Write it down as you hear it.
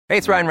Hey,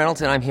 it's Ryan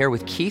Reynolds, and I'm here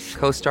with Keith,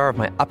 co-star of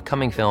my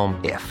upcoming film,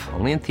 If,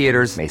 only in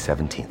theaters May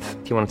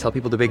 17th. Do you want to tell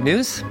people the big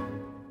news?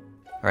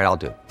 All right, I'll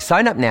do it.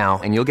 Sign up now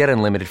and you'll get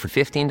unlimited for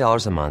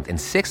 $15 a month and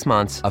 6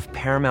 months of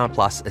Paramount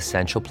Plus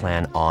Essential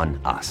Plan on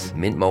us.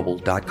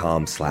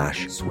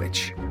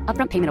 MintMobile.com/switch.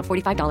 Upfront payment of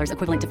 $45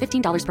 equivalent to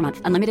 $15 per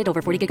month. Unlimited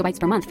over 40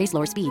 gigabytes per month. Face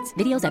lower speeds.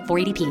 Videos at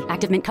 480p.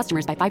 Active Mint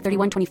customers by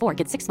 531.24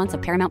 get 6 months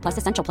of Paramount Plus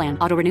Essential Plan.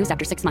 Auto renews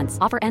after 6 months.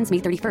 Offer ends May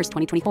 31st,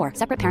 2024.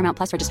 Separate Paramount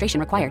Plus registration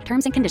required.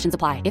 Terms and conditions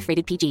apply if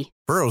rated PG.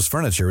 Burrow's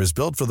furniture is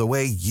built for the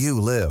way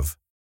you live.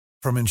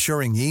 From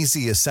ensuring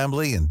easy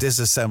assembly and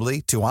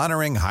disassembly to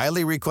honoring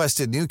highly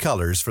requested new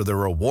colors for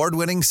their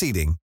award-winning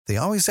seating, they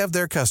always have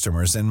their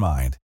customers in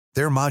mind.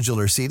 Their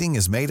modular seating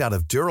is made out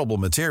of durable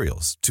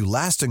materials to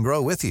last and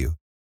grow with you.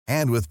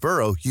 And with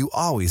Burrow, you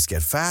always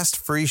get fast,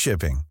 free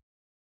shipping.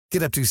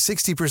 Get up to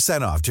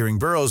 60% off during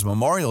Burrow's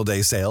Memorial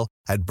Day sale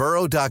at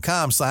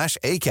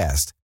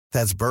burrow.com/ACAST.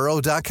 That's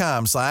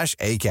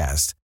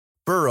burrow.com/ACAST.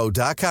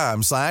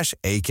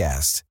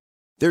 burrow.com/ACAST.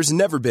 There's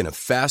never been a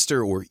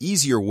faster or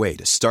easier way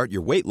to start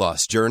your weight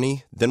loss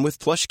journey than with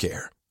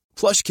PlushCare.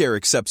 PlushCare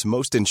accepts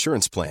most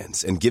insurance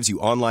plans and gives you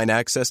online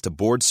access to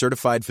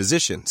board-certified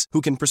physicians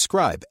who can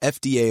prescribe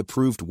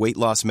FDA-approved weight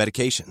loss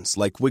medications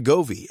like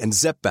Wegovy and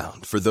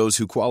Zepbound for those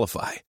who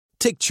qualify.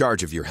 Take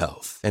charge of your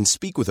health and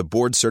speak with a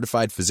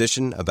board-certified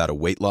physician about a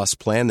weight loss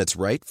plan that's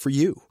right for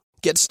you.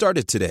 Get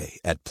started today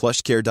at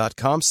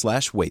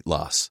plushcare.com/weight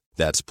loss.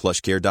 That's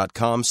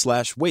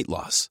plushcare.com/weight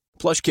loss.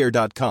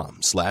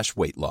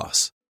 plushcare.com/weight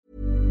loss.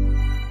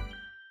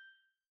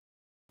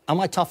 Am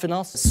I tough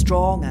enough?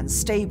 Strong and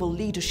stable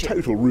leadership.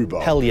 Total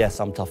rhubarb. Hell yes,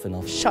 I'm tough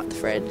enough. Shut the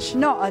fridge.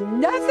 Not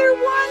another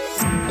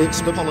one?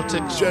 It's the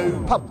Politics Joe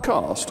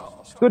Pubcast.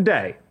 Good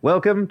day.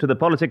 Welcome to the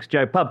Politics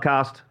Joe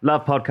Pubcast.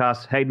 Love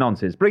podcasts, hate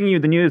nonsense. Bringing you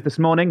the news this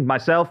morning,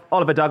 myself,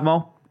 Oliver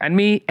Dugmore. And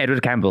me,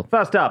 Edward Campbell.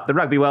 First up, the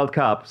Rugby World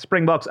Cup.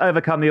 Springboks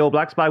overcome the All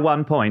Blacks by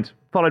 1 point.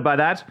 Followed by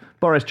that,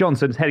 Boris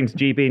Johnson's heading to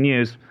GB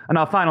News. And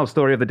our final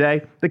story of the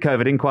day, the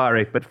COVID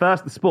inquiry. But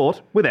first, the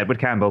sport with Edward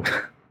Campbell.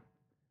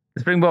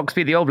 The Springboks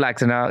beat the All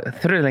Blacks in a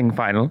thrilling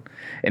final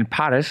in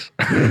Paris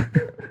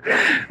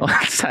on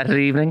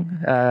Saturday evening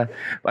by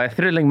a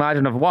thrilling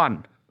margin of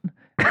 1.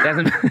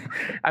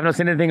 I've not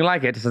seen anything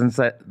like it since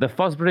the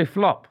Fosbury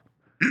flop.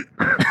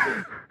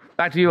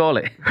 Back to you,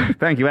 Ollie.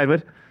 Thank you,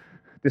 Edward.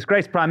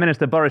 Disgraced Prime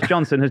Minister Boris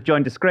Johnson has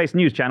joined disgraced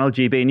news channel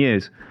GB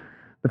News.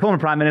 The former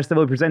Prime Minister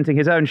will be presenting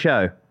his own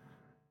show.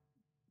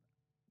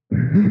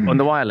 On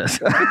the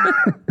wireless.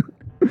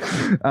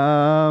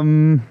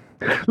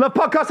 Love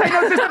podcast. Hey,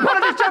 no, this is the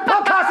Politics Joe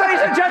Podcast,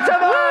 ladies and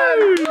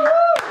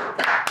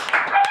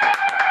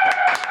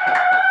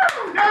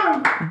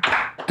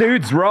gentlemen!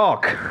 Dudes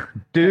rock.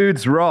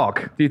 Dudes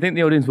rock. Do you think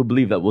the audience will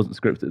believe that wasn't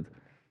scripted?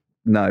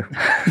 No.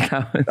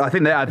 I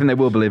think they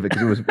will believe it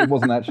because it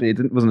wasn't as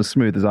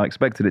smooth as I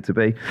expected it to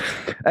be.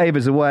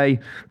 Ava's away,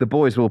 the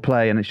boys will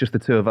play, and it's just the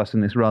two of us in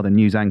this rather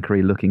news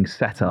anchory looking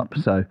setup.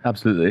 So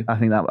absolutely, I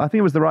think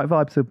it was the right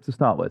vibe to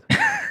start with.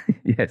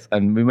 Yes,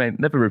 and we may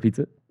never repeat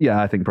it.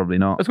 Yeah, I think probably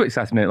not. That's what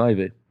Saturday Night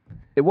Live.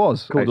 It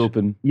was cold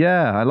open.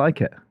 Yeah, I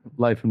like it.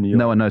 Live from New York.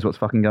 No one knows what's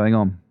fucking going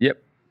on.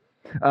 Yep.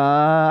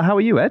 How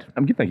are you, Ed?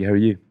 I'm good, thank you. How are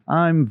you?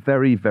 I'm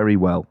very, very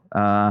well.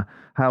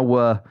 How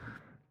were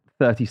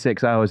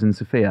 36 hours in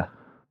Sofia?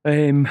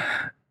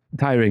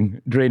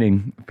 Tiring,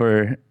 draining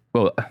for,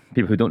 well,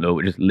 people who don't know,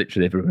 which is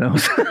literally everyone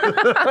else.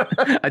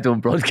 I don't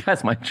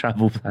broadcast my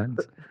travel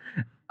plans.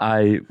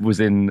 I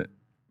was in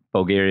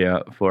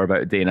Bulgaria for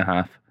about a day and a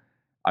half.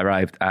 I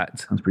arrived at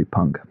Sounds pretty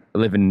punk.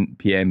 11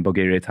 p.m.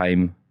 Bulgaria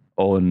time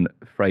on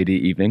Friday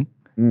evening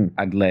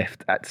and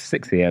left at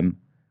 6 a.m.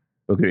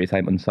 Bulgaria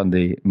time on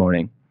Sunday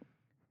morning.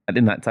 And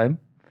in that time,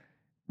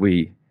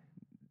 we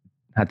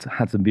had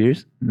some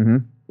beers. Mm-hmm.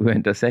 We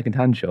went to a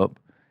second-hand shop.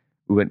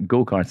 We went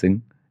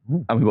go-karting.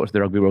 And we watched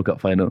the Rugby World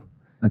Cup final.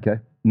 Okay.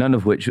 None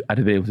of which I'd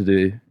have been able to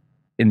do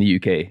in the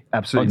UK.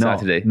 Absolutely on not.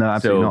 Saturday. No,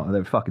 absolutely not.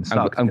 They fucking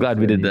sucked. I'm glad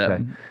we did that.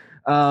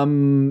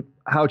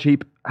 How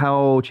cheap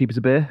is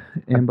a beer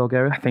in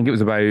Bulgaria? I think it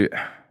was about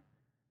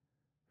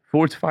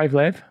 4 to 5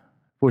 lev,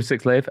 4 to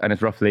 6 lev, and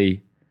it's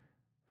roughly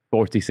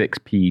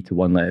 46p to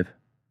 1 lev.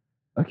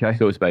 Okay.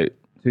 So it's about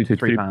 £2 to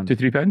 £3. £2 to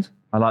 £3.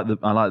 I like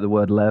the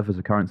word lev as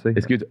a currency.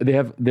 It's good.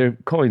 Their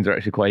coins are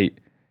actually quite.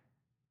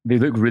 They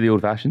look really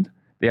old fashioned.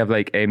 They have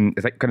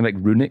it's like kind of like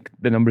runic.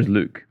 The numbers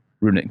look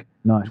runic.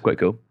 Nice. It's quite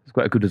cool. It's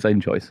quite a good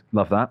design choice.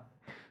 Love that.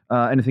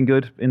 Anything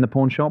good in the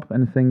pawn shop?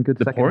 Anything good?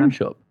 The pawn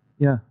shop.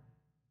 Yeah.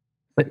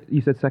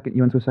 You said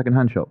you went to a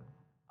second-hand shop.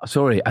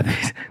 Sorry,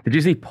 did you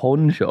say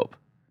pawn shop?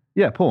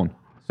 Yeah, pawn.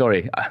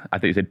 Sorry, I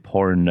thought you said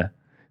porn.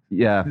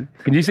 Yeah.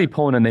 Can you say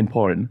pawn and then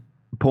porn?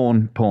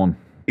 Pawn.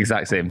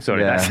 Exact same.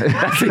 Sorry, yeah.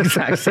 that's the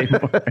exact same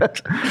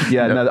word.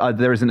 Yeah, no,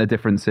 there isn't a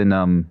difference in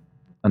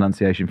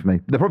enunciation for me.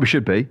 There probably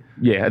should be.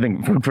 Yeah, I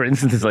think for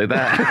instances like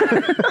that.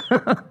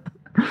 I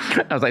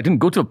was like, I didn't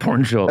go to a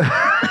porn shop.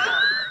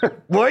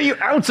 Why are you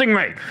outing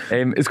me?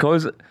 It's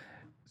because,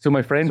 so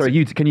my friends...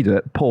 Sorry, can you do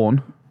it?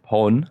 Porn.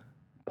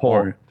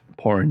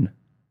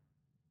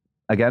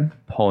 Again?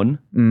 Porn.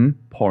 Mm.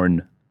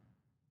 Porn.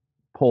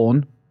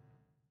 Porn.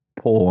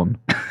 porn.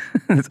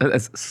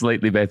 That's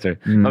slightly better.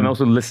 I'm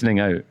also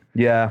listening out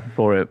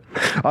for it.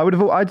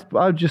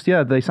 I'd just,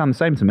 they sound the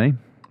same to me.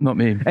 Not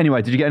me.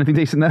 Anyway, did you get anything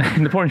decent there?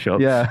 In the porn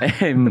shop? Yeah.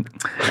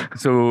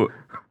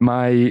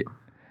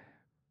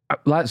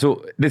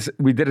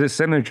 We did a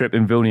similar trip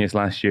in Vilnius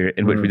last year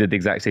in which we did the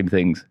exact same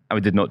things, and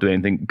we did not do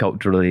anything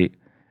culturally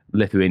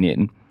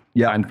Lithuanian.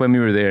 Yeah. And when we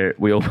were there,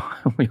 we all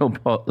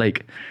bought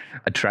like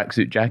a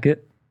tracksuit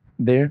jacket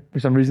there for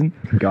some reason.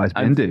 Guys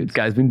been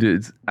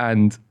dudes.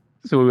 And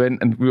so we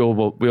went and we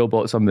all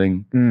bought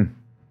something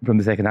from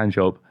the secondhand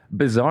shop.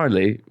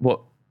 Bizarrely,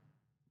 what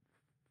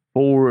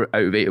 4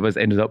 out of 8 of us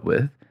ended up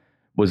with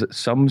was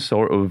some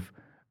sort of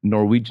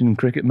Norwegian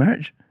cricket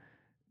merch.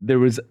 There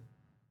was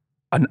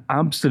an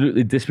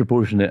absolutely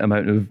disproportionate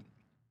amount of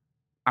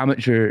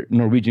amateur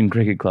Norwegian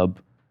cricket club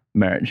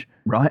merch.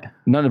 Right.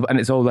 And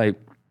it's all like,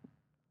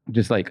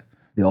 just like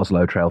the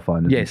Oslo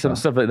Trailfinders. Yeah, some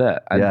stuff like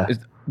that. And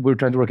we're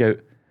trying to work out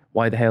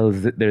why the hell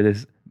is there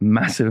this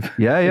massive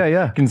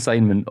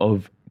consignment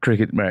of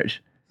cricket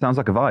merch. Sounds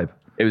like a vibe.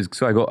 It was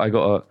so I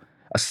got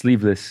a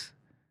sleeveless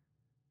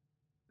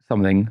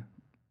something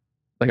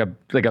like a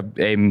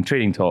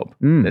training top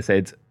that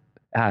said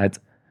I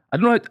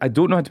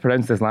don't know how to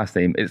pronounce this last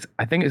name.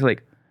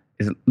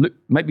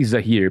 Might be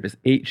Zahir, but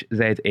it's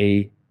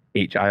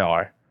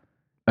HZAHIR.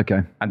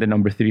 Okay. And the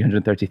number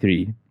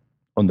 333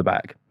 on the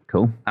back.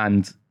 Cool.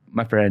 And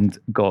my friend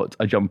got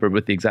a jumper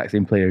with the exact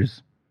same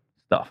players'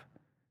 stuff.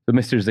 So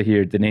Mr.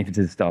 Zahir donated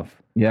his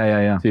stuff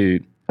to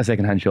a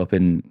secondhand shop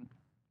in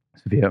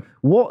Sofia.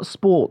 What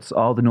sports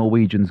are the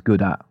Norwegians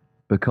good at?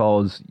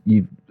 Because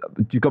you've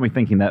got me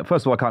thinking that,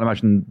 first of all, I can't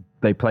imagine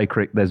they play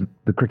cricket.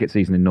 The cricket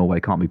season in Norway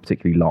can't be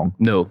particularly long.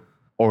 No.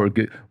 Or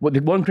good. Well,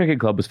 the one cricket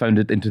club was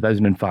founded in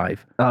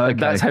 2005. Okay.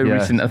 That's how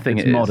recent a thing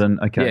it is. It's modern.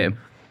 Okay. Yeah.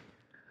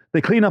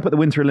 They clean up at the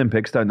Winter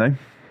Olympics, don't they? I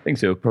think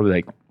so. Probably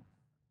like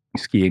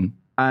skiing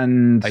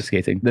and ice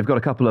skating. They've got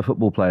a couple of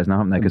football players now,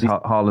 haven't they? Because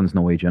Haaland's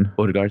Norwegian.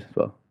 Odegaard as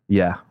well.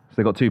 Yeah. So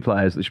they've got 2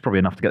 players, which is probably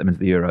enough to get them into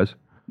the Euros.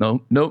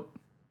 No.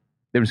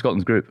 They're in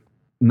Scotland's group.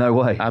 No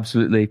way.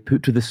 Absolutely.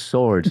 Put to the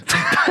sword.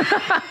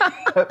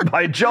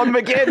 By John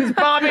McGinn's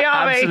Barmy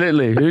Army.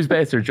 Absolutely. Who's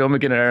better, John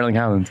McGinn or Erling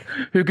Haaland?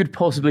 Who could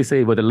possibly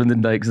say whether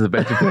Lyndon Dykes is a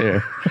better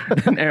player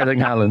than Erling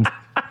Haaland?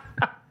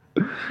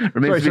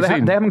 Sorry, so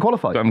they haven't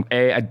qualified?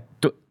 I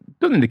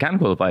don't think they can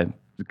qualify.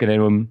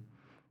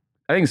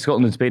 I think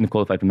Scotland and Spain have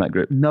qualified from that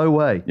group. No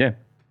way. Yeah.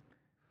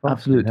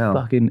 Absolute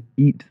fucking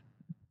eat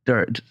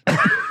dirt.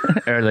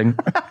 Erling.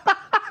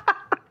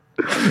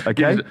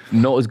 Okay. He's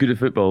not as good at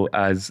football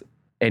as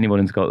anyone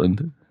in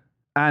Scotland.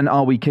 And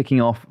are we kicking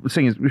off?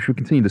 Seeing as we should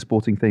continue the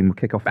sporting theme, we'll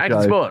kick off the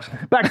show.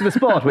 Back to the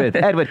sport with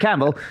Edward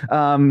Campbell.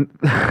 And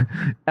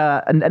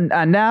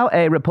now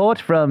a report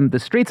from the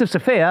streets of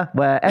Sofia,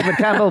 where Edward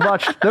Campbell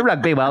watched the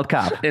Rugby World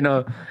Cup. In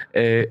a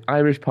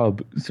Irish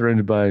pub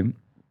surrounded by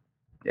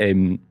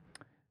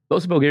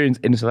lots of Bulgarians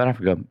in South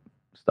Africa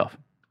stuff.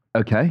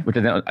 Okay. Which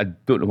I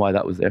don't know why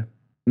that was there.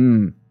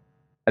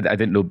 I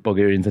didn't know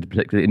Bulgarians had a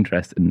particular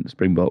interest in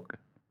Springbok.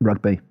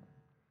 Rugby.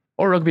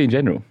 Or rugby in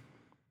general.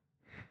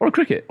 Or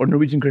cricket, or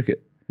Norwegian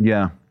cricket.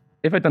 Yeah.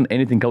 If I'd done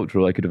anything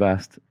cultural, I could have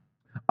asked.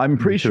 I'm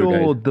pretty sure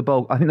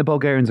I think the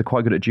Bulgarians are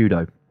quite good at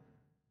judo.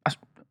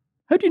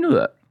 How do you know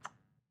that?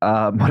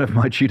 One of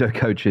my judo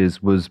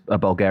coaches was a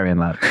Bulgarian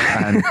lad,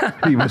 and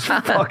he was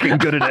fucking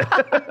good at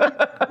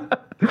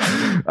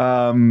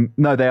it.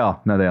 No, they are.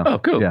 Oh,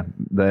 cool. Yeah,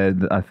 they're,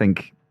 I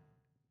think,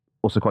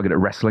 also quite good at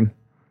wrestling.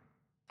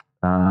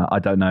 I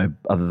don't know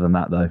other than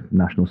that, though,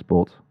 national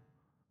sports.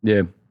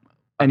 Yeah.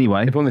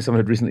 Anyway. If only someone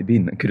had recently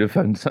been and could have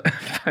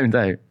found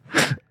out.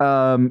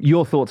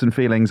 Your thoughts and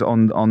feelings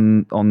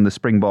on the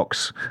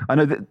Springboks. I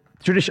know that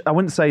I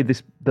wouldn't say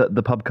that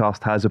the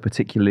pubcast has a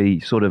particularly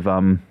sort of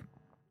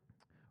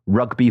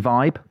rugby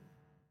vibe.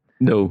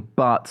 No.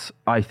 But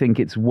I think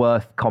it's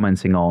worth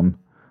commenting on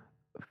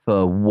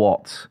for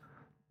what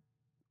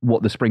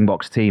the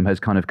Springboks team has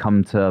kind of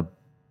come to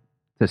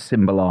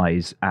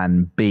symbolise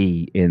and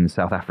be in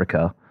South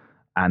Africa,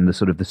 and the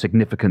sort of the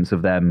significance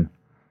of them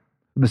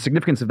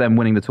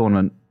winning the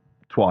tournament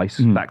twice,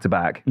 back to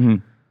back,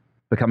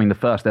 becoming the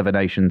first ever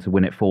nation to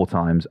win it 4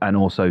 times, and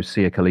also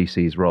Sia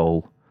Khaleesi's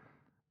role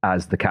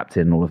as the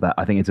captain and all of that.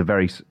 I think it's a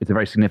very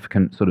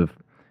significant sort of.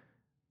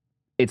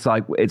 It's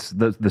like it's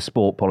the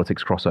sport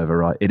politics crossover,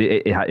 right?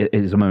 It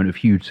is a moment of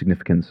huge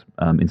significance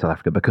in South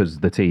Africa, because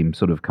the team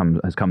sort of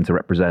has come to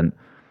represent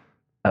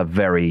a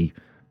very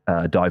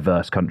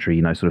diverse country.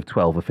 You know, sort of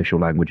 12 official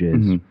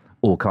languages.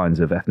 All kinds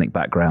of ethnic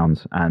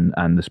backgrounds,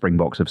 and the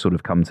Springboks have sort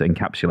of come to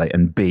encapsulate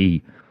and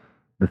be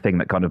the thing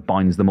that kind of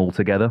binds them all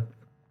together.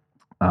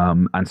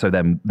 And so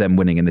them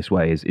winning in this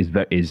way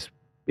is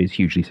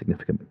hugely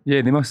significant.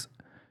 Yeah, they must.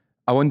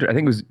 I wonder. I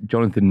think it was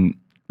Jonathan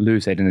Liu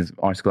said in his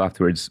article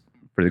afterwards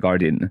for The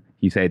Guardian.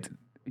 He said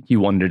he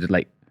wondered,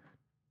 like,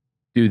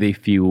 do they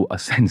feel a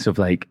sense of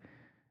like,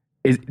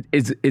 is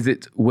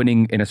it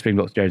winning in a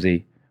Springboks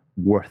jersey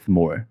worth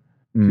more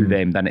to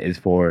them than it is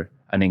for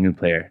an England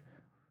player?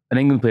 An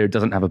England player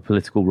doesn't have a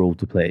political role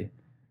to play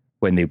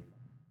when they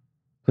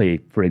play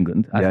for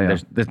England.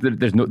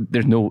 There's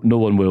no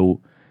one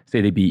will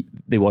say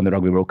they won the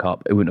Rugby World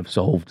Cup. It wouldn't have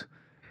solved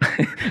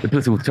the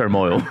political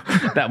turmoil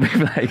that we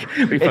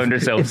found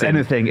ourselves in. in.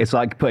 Anything, it's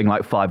like putting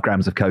like 5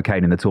 grams of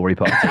cocaine in the Tory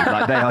party.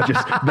 Like they are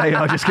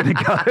just going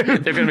to go.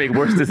 They're going to make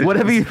worse decisions.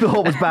 Whatever you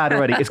thought was bad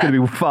already, it's going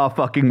to be far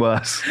fucking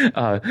worse.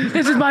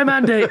 This is my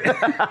mandate.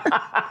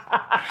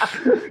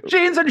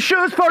 Jeans and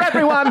shoes for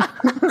everyone.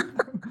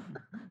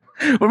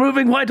 We're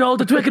moving Whitehall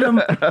to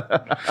Twickenham.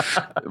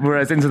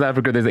 Whereas in South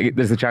Africa,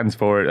 there's a chance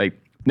for, like,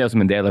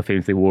 Nelson Mandela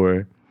famously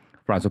wore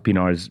Francois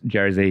Pienaar's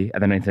jersey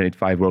at the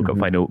 1985 World Cup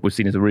final, was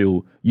seen as a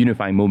real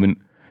unifying moment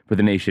for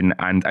the nation.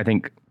 And I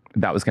think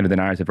that was kind of the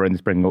narrative around the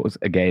Spring was,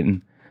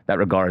 again, that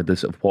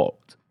regardless of what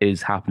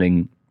is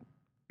happening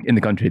in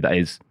the country that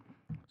is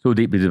so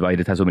deeply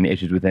divided, has so many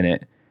issues within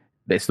it,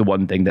 it's the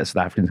one thing that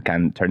South Africans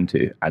can turn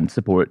to and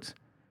support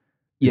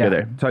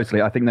together. Yeah,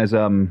 totally. I think there's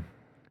a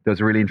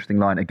really interesting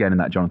line again in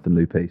that Jonathan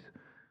Liew piece,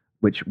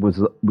 which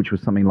was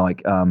something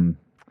like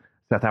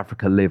South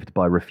Africa lived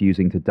by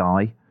refusing to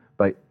die.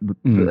 But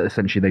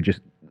essentially,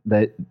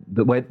 the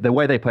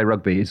way they play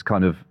rugby is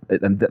kind of,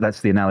 and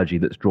that's the analogy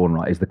that's drawn,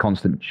 right, is the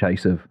constant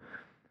chase of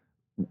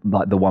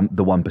like the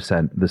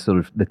 1%, the sort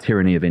of the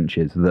tyranny of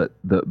inches that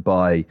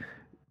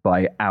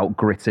by out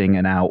gritting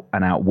and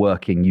out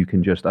working, you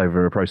can just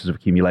over a process of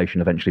accumulation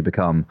eventually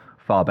become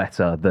far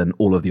better than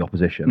all of the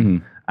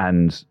opposition.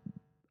 And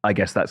I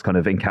guess that's kind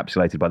of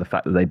encapsulated by the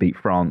fact that they beat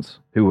France,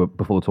 who were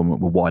before the tournament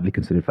were widely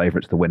considered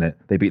favourites to win it.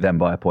 They beat them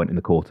by a point in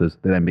the quarters.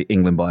 They then beat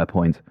England by a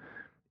point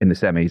in the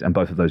semis, and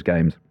both of those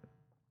games,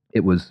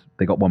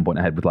 they got 1 point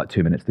ahead with like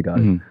 2 minutes to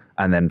go.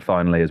 And then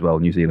finally as well,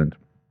 New Zealand,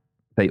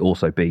 they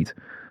also beat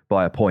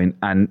by a point.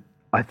 And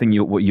I think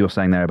what you're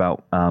saying there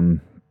about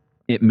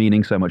it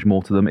meaning so much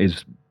more to them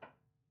is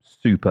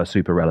super,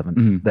 super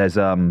relevant. There's,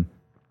 from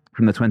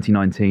the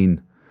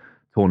 2019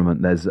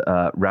 tournament, there's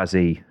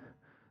Rassie,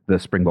 the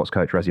Springboks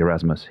coach, Rassie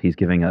Erasmus. He's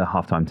giving a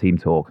halftime team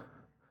talk.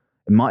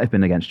 It might have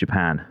been against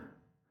Japan.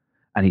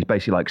 And he's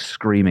basically like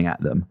screaming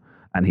at them.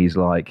 And he's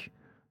like,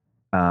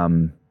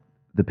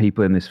 the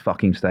people in this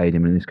fucking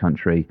stadium in this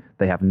country,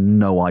 they have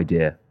no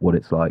idea what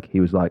it's like. He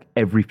was like,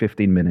 every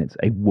 15 minutes,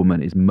 a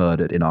woman is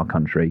murdered in our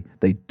country.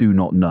 They do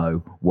not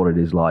know what it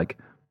is like.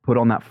 Put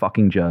on that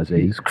fucking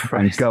jersey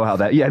and go out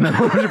there. Yeah, no,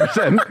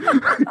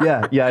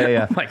 100%.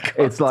 Yeah.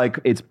 Oh, it's like,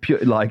 it's pure,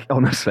 like,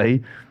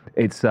 honestly,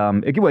 it gives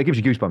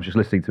you goosebumps just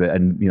listening to it.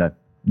 And, you know,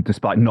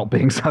 despite not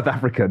being South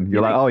African,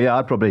 you're like, oh yeah,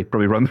 I'd probably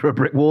run through a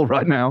brick wall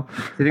right now.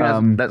 Do you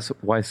think that's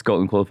why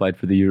Scotland qualified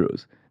for the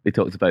Euros? They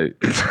talked about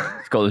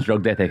Scotland's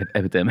drug death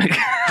epidemic.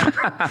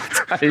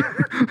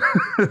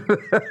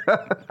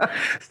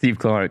 Steve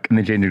Clark in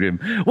the changing room.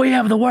 We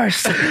have the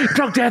worst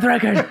drug death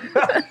record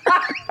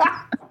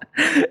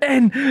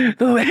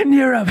in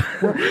Europe.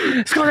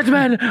 Scottish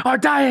men are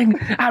dying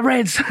at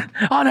rates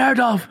unheard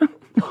of.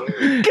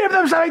 Give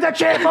them something to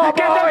cheer for, boys!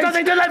 Give them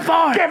something to live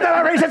for! Give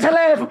them a reason to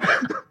live!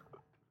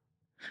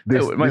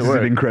 This is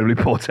an incredibly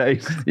poor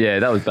taste. Yeah,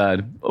 that was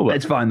bad. Oh, well,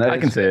 it's fine though. I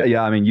can say it.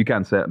 Yeah, I mean, you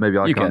can say it. Maybe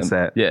I can't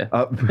say it. Yeah.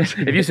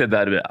 If you said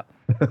that,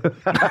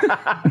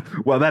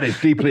 well, that is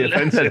deeply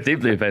offensive. That's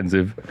deeply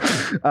offensive.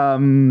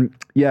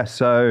 Yeah.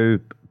 So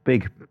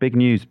big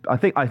news. I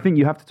think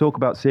you have to talk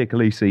about Siya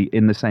Kolisi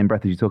in the same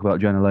breath as you talk about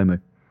Jonah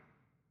Lomu.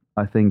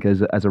 I think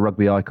as a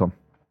rugby icon.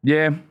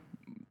 Yeah.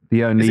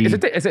 The only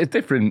it's a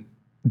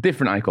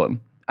different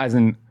icon. As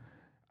in,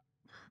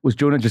 was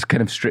Jonah just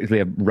kind of strictly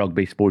a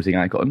rugby sporting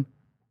icon?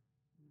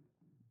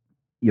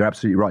 You're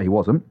absolutely right. He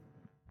wasn't.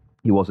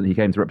 He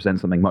came to represent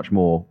something much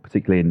more,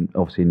 particularly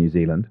obviously in New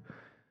Zealand.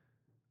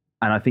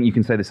 And I think you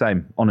can say the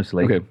same,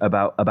 honestly,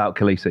 about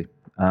Kolisi.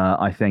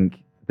 I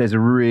think there's a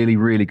really,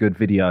 really good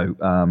video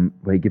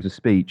where he gives a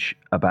speech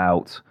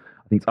about,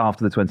 I think it's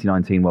after the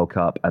 2019 World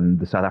Cup, and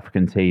the South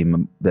African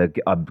team,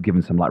 are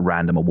given some like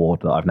random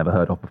award that I've never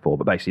heard of before.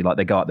 But basically, like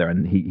they go out there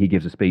and he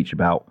gives a speech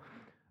about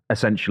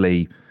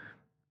essentially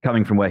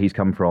coming from where he's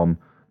come from,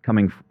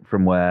 coming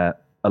from where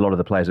a lot of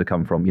the players have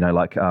come from, you know,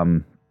 like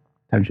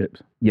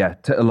townships. Yeah,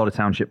 a lot of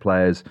township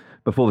players.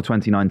 Before the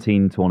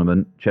 2019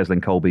 tournament,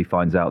 Cheslin Colby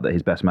finds out that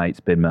his best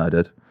mate's been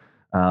murdered.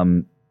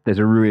 There's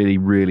a really,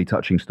 really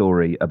touching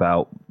story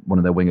about one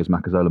of their wingers,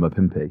 Makazola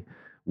Mapimpi,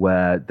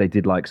 where they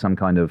did like some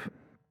kind of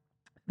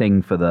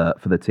thing for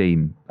the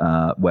team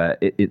where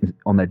it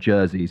on their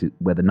jerseys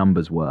where the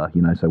numbers were,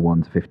 you know, so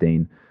 1 to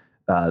 15,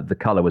 the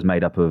colour was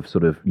made up of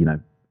sort of, you know,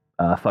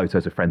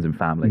 photos of friends and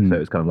family. So it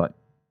was kind of like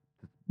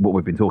what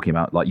we've been talking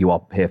about, like you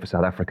are here for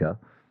South Africa.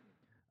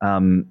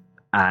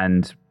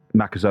 And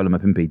Makazola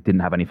Mapimpi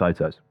didn't have any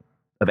photos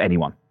of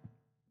anyone,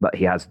 but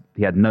he had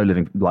no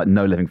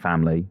living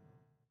family,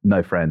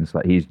 no friends.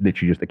 Like he's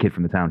literally just a kid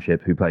from the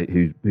township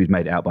who's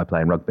made it out by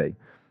playing rugby.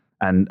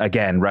 And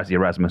again, Rassie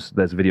Erasmus,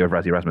 there's a video of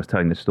Rassie Erasmus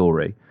telling this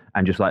story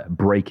and just like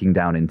breaking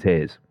down in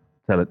tears,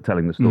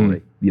 telling the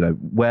story. You know,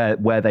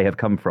 where they have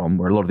come from,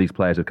 where a lot of these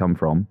players have come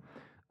from,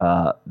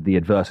 the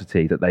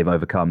adversity that they've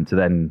overcome to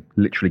then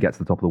literally get to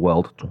the top of the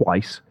world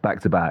twice, back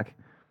to back.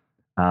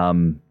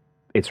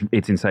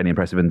 It's insanely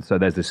impressive. And so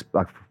there's this,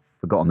 I've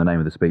forgotten the name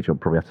of the speech. I'll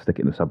probably have to stick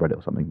it in the subreddit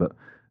or something. But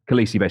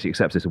Khaleesi basically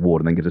accepts this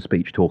award and then gives a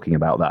speech talking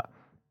about that.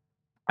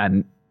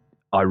 And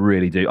I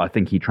really do. I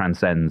think he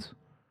transcends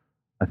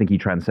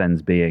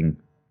being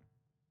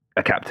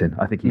a captain.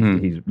 I think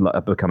he's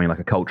like becoming like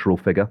a cultural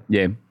figure.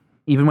 Yeah.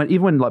 Even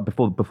when like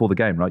before the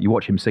game, right? You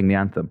watch him sing the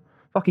anthem.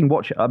 Fucking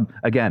watch it.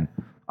 Again,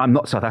 I'm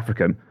not South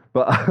African,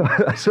 but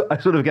I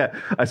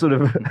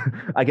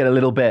get a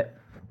little bit.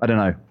 I don't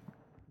know.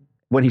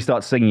 When he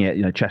starts singing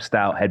it, chest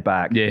out, head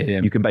back.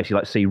 Yeah. You can basically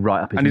like see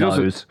right up his and he's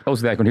nose.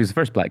 Also the icon. He was the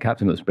first black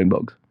captain of the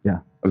Springboks. Yeah,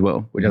 as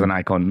well, which as an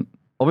icon,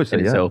 obviously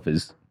in itself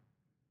is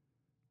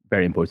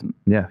very important.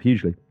 Yeah,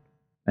 hugely.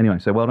 Anyway,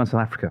 so well done,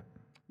 South Africa.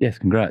 Yes,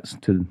 congrats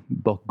to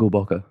Go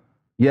Bokke.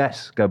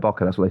 Yes, go Bokke.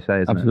 That's what they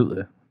say, isn't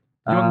Absolutely. it?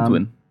 Do you want them to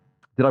win?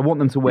 Did I want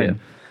them to win?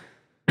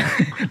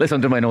 Yeah. Let's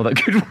undermine all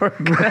that good work.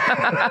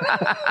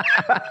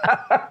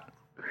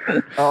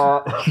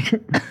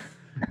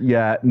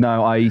 Yeah,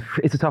 no,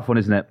 it's a tough one,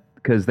 isn't it?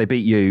 Because they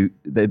beat you.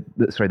 They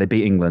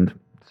beat England.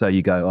 So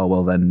you go, oh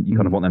well, then you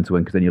kind of want them to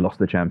win because then you lost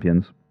the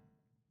champions.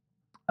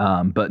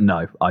 But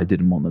no, I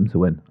didn't want them to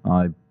win.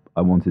 I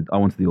wanted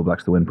the All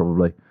Blacks to win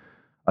probably.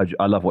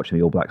 I love watching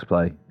the All Blacks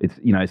play. It's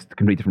it's a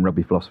completely different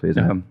rugby philosophy,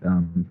 isn't it?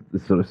 The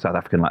sort of South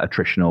African like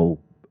attritional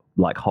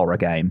like horror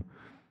game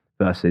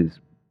versus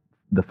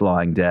the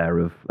flying dare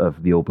of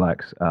the All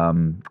Blacks.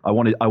 I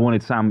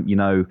wanted Sam.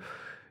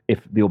 If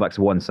the All Blacks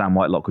had won, Sam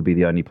Whitelock would be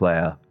the only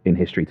player in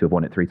history to have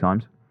won it 3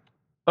 times.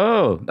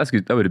 Oh, that's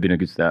good. That would have been a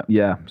good stat.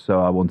 Yeah,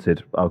 so I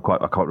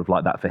quite have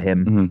liked that for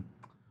him.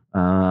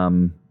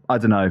 Mm-hmm. I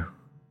don't know.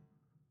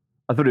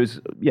 I thought it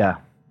was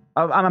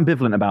I'm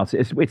ambivalent about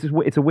it.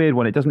 It's a weird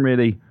one. It doesn't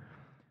really.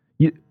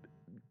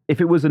 If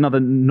it was another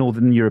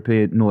Northern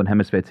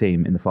Hemisphere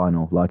team in the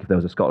final, like if there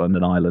was a Scotland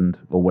and Ireland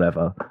or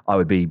whatever, I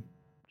would be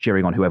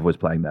cheering on whoever was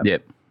playing them.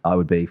 Yep. I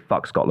would be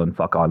fuck Scotland,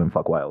 fuck Ireland,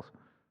 fuck Wales.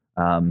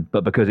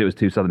 But because it was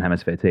 2 Southern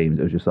Hemisphere teams,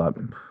 it was just like,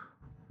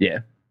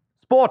 yeah.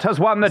 Sport has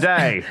won the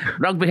day.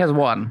 Rugby has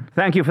won.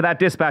 Thank you for that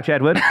dispatch,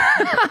 Edward.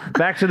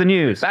 Back to the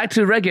news. Back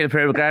to regular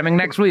programming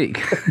next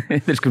week.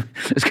 There's going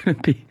to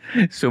be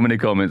so many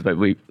comments about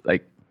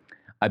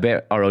I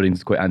bet our audience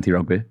is quite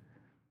anti-rugby.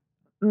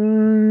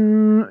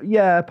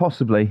 Yeah,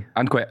 possibly.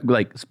 And quite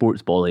like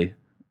sports bally.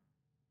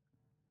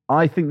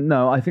 I think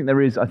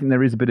there is a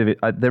bit of it.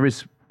 There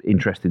is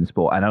interest in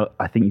sport, and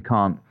I think you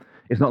can't.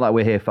 It's not like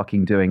we're here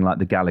fucking doing like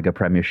the Gallagher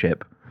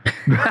Premiership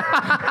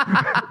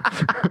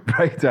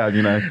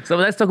breakdown, So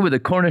let's talk about the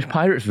Cornish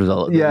Pirates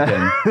result.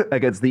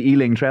 Against the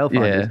Ealing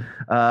Trailfinders.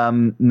 Yeah.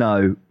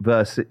 No,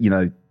 versus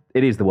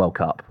it is the World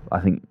Cup.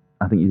 I think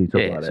you do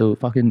talk about it. So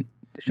fucking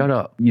shut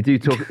up. You do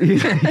talk. You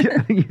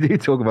do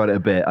talk about it a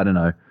bit. I don't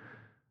know.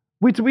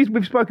 We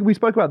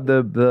spoke about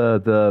the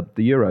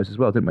Euros as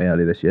well, didn't we,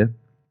 earlier this year?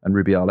 And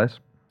Rubiales.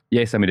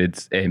 Yes, I mean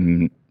it's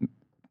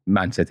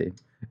Man City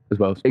as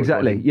well.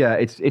 Exactly. Body. Yeah,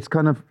 it's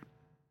kind of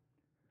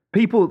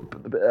people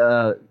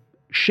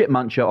shit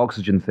muncher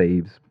oxygen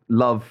thieves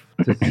love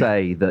to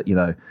say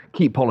that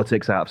keep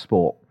politics out of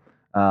sport.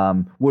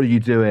 What are you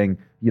doing?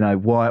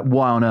 Why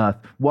on earth?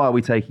 Why are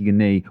we taking a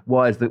knee?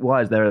 Why is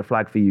there a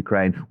flag for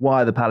Ukraine?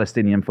 Why are the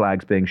Palestinian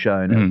flags being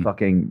shown at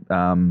fucking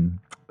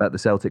at the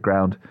Celtic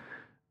ground?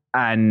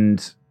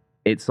 And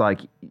it's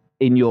like,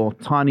 in your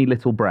tiny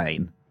little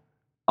brain,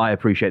 I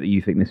appreciate that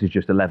you think this is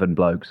just 11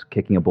 blokes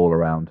kicking a ball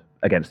around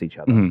against each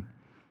other. Mm-hmm.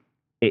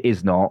 It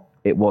is not.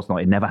 It was not.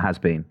 It never has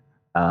been.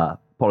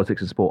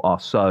 Politics and sport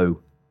are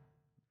so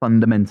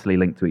fundamentally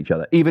linked to each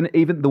other. Even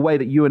the way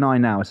that you and I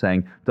now are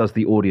saying, does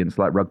the audience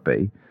like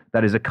rugby?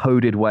 That is a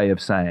coded way of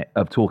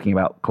talking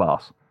about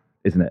class,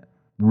 isn't it?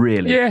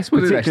 Really? Yeah,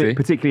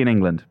 particularly in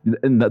England.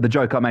 And the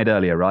joke I made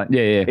earlier, right?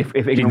 Yeah. If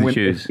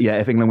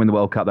England win the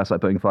World Cup, that's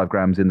like putting 5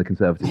 grams in the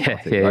Conservative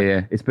Party.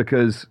 Yeah. It's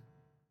because,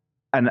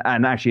 and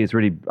actually, it's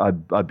really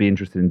I'd be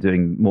interested in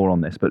doing more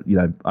on this, but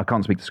I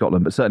can't speak to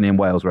Scotland, but certainly in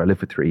Wales, where I lived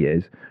for 3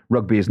 years,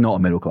 rugby is not a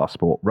middle class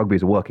sport. Rugby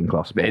is a working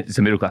class sport. It's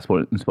a middle class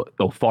sport.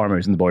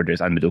 Farmers in the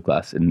borders and middle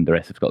class in the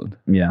rest of Scotland.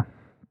 Yeah.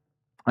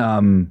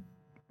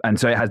 And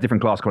so it has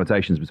different class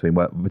connotations between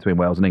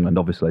Wales and England,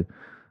 obviously.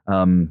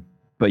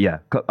 But yeah,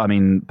 I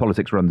mean,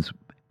 politics runs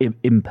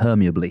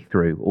impermeably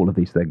through all of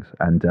these things,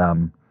 and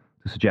to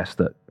suggest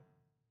that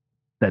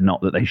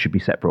that they should be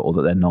separate or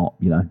that they're not,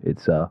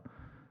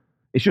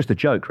 it's just a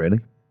joke, really.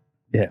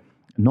 Yeah,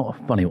 not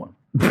a funny one.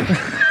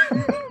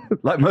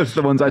 Like most of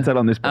the ones I tell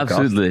on this podcast.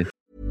 Absolutely.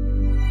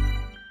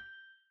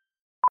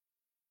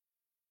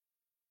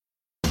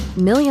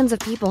 Millions of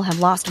people have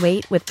lost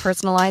weight with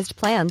personalized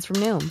plans from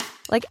Noom.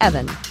 Like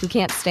Evan, who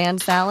can't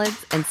stand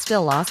salads and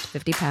still lost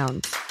 50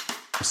 pounds.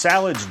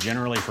 Salads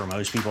generally for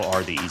most people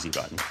are the easy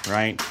button,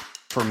 right?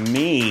 For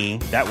me,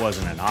 that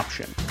wasn't an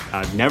option.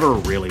 I never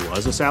really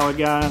was a salad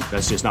guy.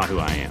 That's just not who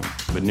I am.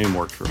 But Noom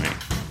worked for me.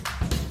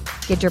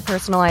 Get your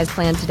personalized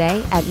plan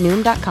today at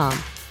Noom.com.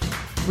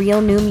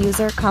 Real Noom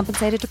user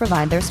compensated to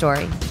provide their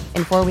story.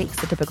 In 4 weeks,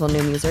 the typical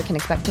Noom user can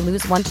expect to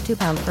lose 1 to 2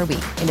 pounds per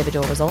week.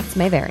 Individual results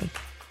may vary.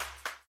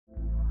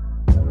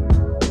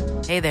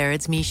 Hey there,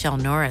 it's Michelle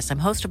Norris. I'm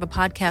host of a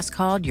podcast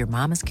called Your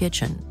Mama's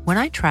Kitchen. When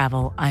I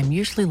travel, I'm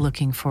usually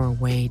looking for a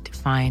way to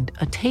find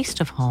a taste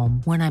of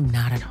home when I'm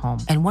not at home.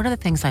 And one of the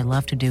things I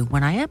love to do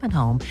when I am at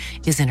home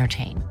is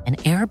entertain. And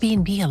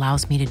Airbnb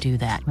allows me to do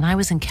that. When I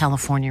was in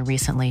California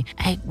recently,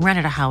 I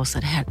rented a house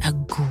that had a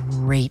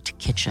great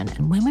kitchen.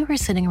 And when we were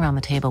sitting around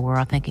the table, we were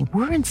all thinking,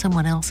 we're in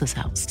someone else's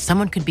house.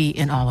 Someone could be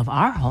in all of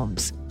our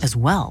homes as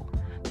well.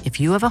 If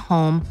you have a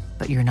home,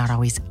 but you're not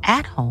always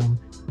at home,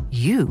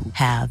 you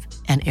have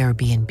an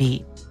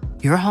Airbnb.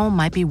 Your home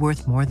might be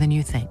worth more than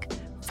you think.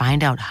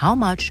 Find out how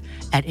much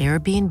at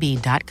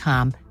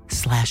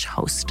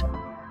airbnb.com/host.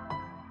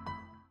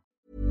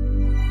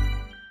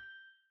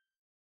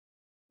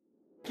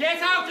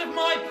 Get out of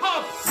my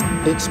pub!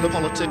 It's the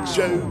Politics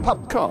Show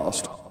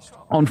podcast.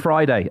 On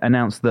Friday,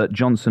 announced that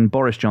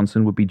Boris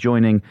Johnson, would be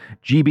joining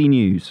GB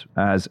News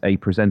as a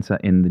presenter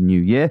in the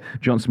new year.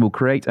 Johnson will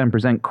create and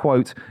present,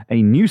 quote,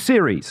 a new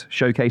series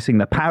showcasing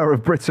the power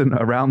of Britain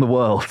around the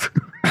world.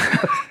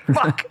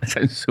 Fuck. That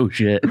sounds so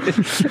shit.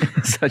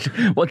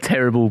 What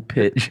terrible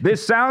pitch.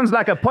 This sounds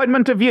like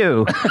appointment of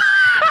you.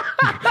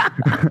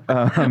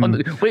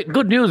 Wait,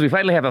 good news. We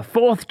finally have a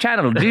fourth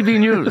channel, GB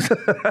News.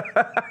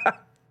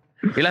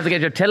 You'll have to get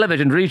your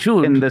television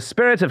retuned. In the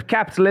spirit of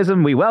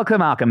capitalism, we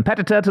welcome our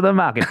competitor to the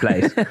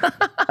marketplace.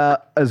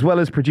 As well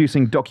as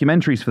producing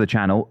documentaries for the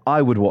channel,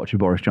 I would watch a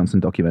Boris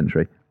Johnson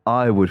documentary.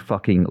 I would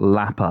fucking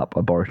lap up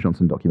a Boris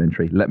Johnson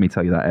documentary. Let me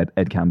tell you that,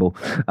 Ed Campbell.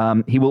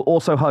 He will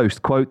also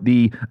host, quote,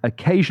 the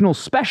occasional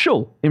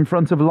special in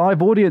front of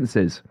live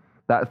audiences.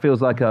 That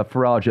feels like a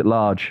Farage at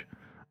large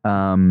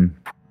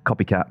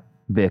copycat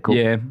vehicle.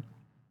 Yeah,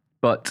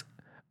 but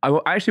I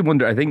actually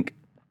wonder, I think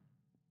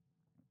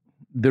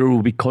there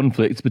will be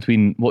conflicts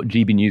between what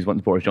GB News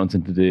wants Boris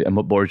Johnson to do and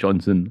what Boris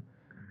Johnson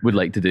would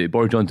like to do.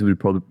 Boris Johnson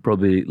would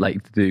probably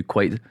like to do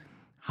quite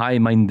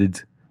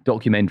high-minded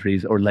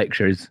documentaries or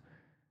lectures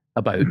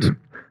about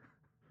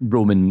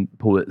Roman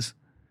poets.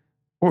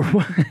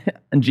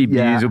 And GB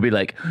News will be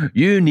like,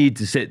 you need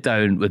to sit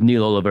down with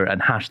Neil Oliver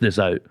and hash this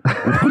out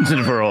once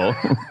and for all.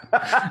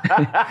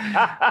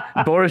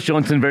 Boris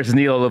Johnson versus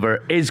Neil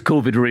Oliver. Is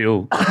COVID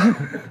real?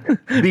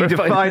 The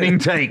defining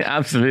take.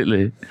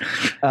 Absolutely.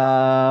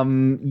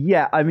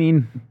 Yeah, I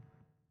mean,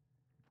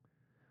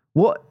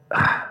 what?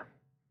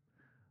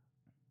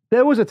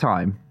 There was a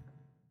time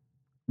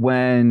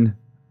when,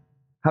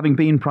 having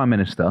been Prime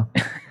Minister...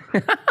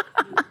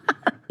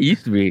 It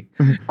used to be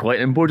quite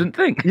an important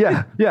thing.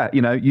 Yeah.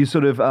 You know, you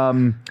sort of,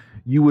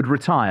 you would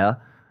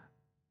retire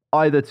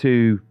either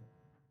to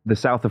the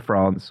south of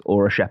France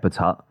or a shepherd's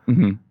hut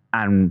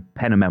and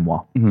pen a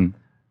memoir. Mm-hmm.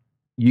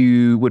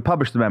 You would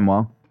publish the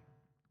memoir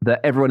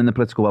that everyone in the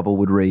political bubble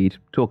would read,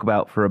 talk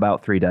about for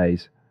about 3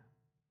 days,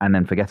 and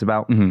then forget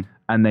about. Mm-hmm.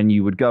 And then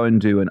you would go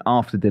and do an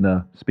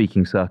after-dinner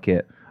speaking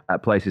circuit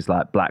at places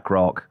like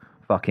BlackRock,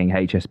 fucking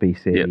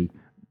HSBC,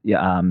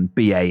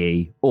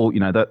 BAE, or, you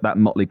know, that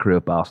motley crew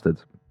of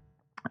bastards.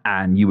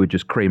 And you would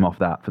just cream off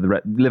that for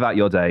live out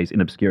your days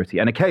in obscurity.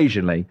 And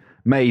occasionally,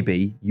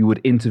 maybe you would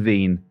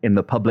intervene in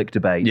the public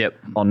debate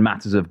on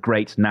matters of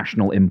great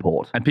national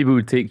import. And people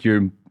would take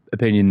your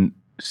opinion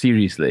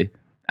seriously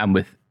and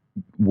with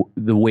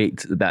the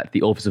weight that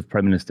the office of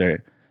Prime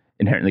Minister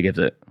inherently gives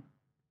it.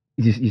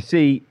 You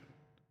see,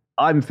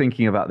 I'm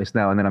thinking about this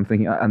now, and then I'm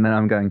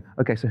going,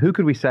 okay, so who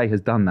could we say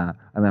has done that?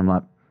 And then I'm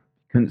like,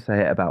 couldn't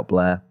say it about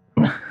Blair.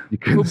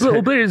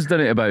 Well, Blair's done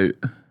it about...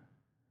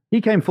 He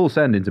came full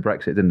send into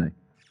Brexit, didn't he?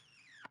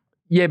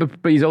 Yeah, but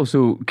he's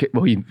also...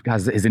 Well, he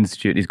has his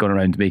institute. He's gone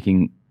around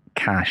making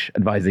cash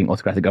advising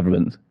autocratic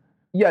governments.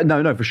 Yeah,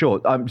 no, for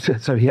sure.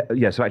 So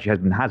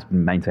actually has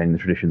been maintaining the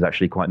traditions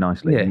actually quite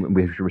nicely. Yeah.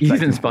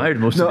 He's inspired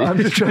most of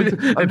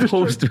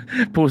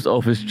the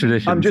post-office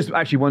traditions. I'm just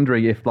actually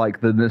wondering if,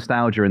 like, the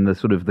nostalgia and the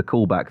sort of the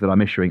callback that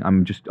I'm issuing,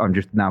 I'm just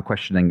now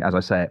questioning, as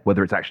I say it,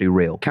 whether it's actually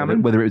real.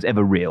 Cameron? Whether it was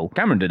ever real.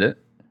 Cameron did it.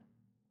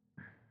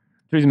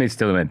 Theresa May's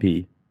still an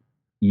MP.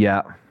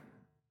 Yeah.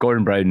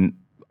 Gordon Brown,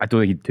 I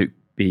don't think he took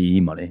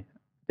BAE money.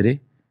 Did he?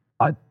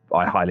 I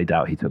highly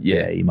doubt he took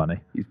BAE money.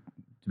 He's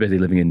busy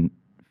living in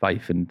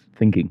Fife and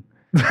thinking.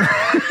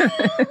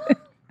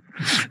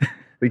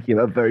 Thinking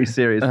about very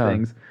serious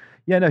things.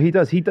 Yeah, no, he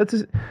does. He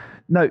does.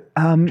 No,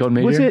 John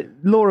Major? Was it,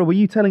 Laura, were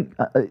you telling...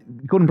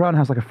 Gordon Brown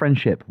has like a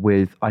friendship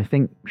with, I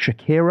think,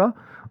 Shakira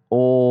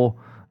or...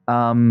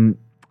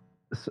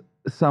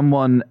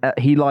 someone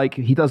he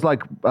does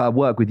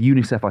work with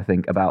UNICEF, I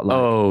think,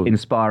 about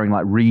inspiring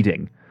like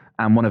reading,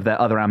 and one of their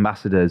other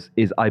ambassadors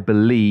is, I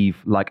believe,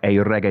 like a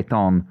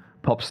reggaeton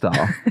pop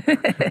star.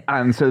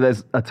 And so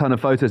there's a ton of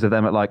photos of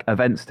them at like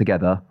events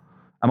together.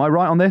 Am I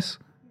right on this?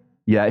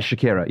 Yeah, it's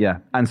Shakira. Yeah,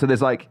 and so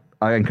there's like,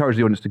 I encourage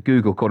the audience to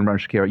Google Gordon Brown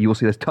Shakira. You will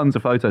see there's tons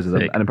of photos of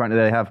them, and apparently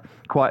they have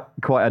quite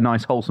a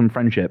nice wholesome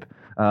friendship.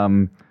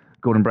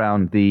 Gordon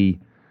Brown, the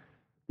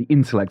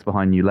intellect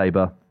behind New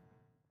Labour.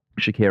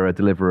 Shakira,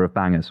 deliverer of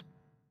bangers.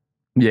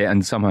 Yeah,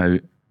 and somehow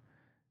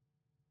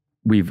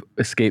we've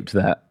escaped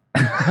that.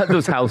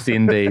 Those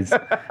halcyon days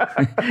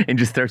in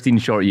just 13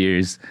 short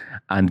years,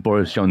 and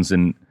Boris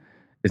Johnson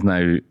is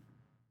now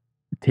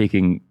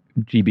taking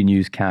GB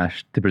News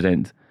cash to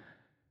present.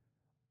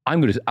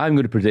 I'm going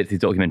to predict these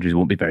documentaries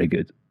won't be very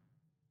good.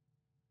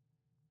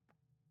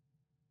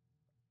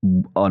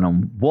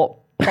 On what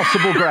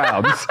possible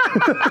grounds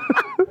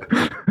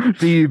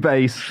do you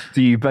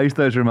base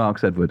those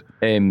remarks, Edward?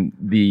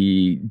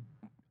 The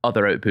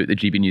other output that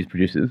GB News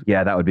produces.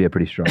 Yeah, that would be a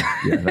pretty strong.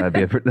 Yeah, that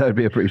would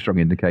be a pretty strong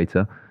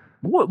indicator.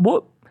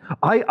 What?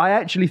 I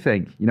actually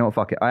think, you know what?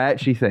 Fuck it. I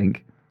actually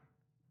think,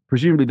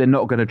 presumably, they're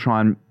not going to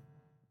try and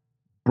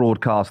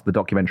broadcast the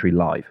documentary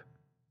live.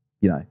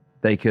 You know,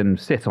 they can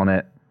sit on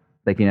it,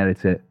 they can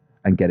edit it,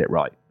 and get it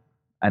right.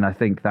 And I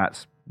think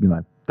that's, you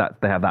know, that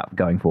they have that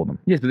going for them.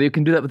 Yes, but they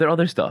can do that with their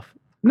other stuff.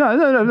 No.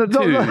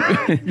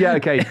 Yeah,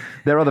 okay.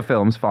 There are other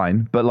films,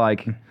 fine, but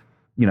like,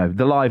 you know,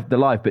 the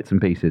live bits and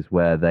pieces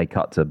where they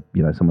cut to,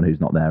 you know, someone who's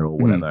not there or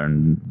whatever,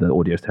 and the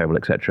audio's terrible,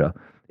 etc.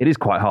 It is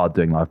quite hard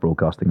doing live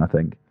broadcasting, I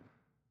think.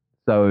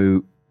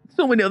 So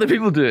many other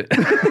people do it.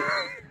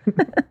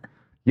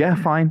 Yeah,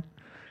 fine.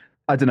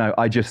 I don't know.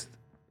 I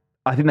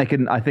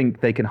think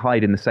they can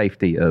hide in the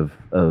safety of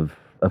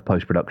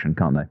post production,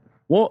 can't they?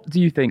 What do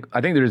you think?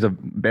 I think there is a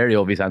very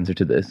obvious answer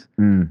to this.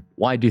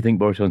 Why do you think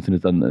Boris Johnson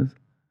has done this?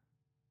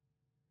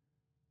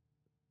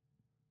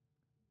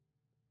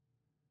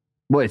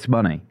 Well, it's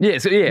money. Yeah.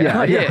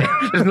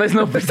 Let's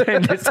not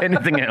pretend it's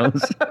anything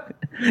else.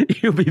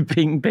 You'll be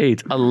being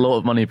paid a lot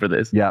of money for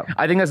this. Yeah.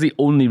 I think that's the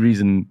only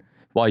reason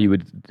why you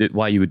would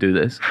do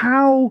this.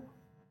 How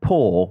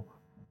poor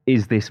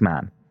is this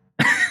man?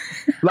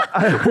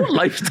 What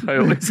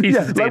lifestyle is he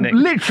sustaining?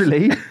 Like,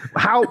 literally,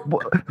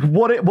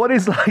 what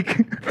is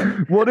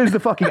the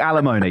fucking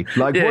alimony?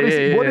 Like, what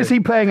is he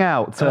paying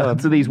out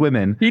to these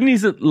women? He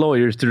needs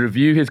lawyers to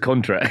review his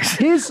contracts.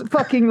 His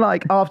fucking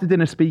like after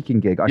dinner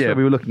speaking gig. I saw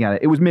we were looking at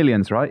it. It was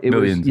millions, right?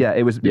 Millions.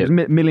 It was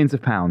millions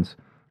of pounds.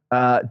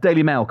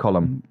 Daily Mail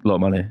column, a lot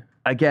of money.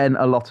 Again,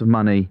 a lot of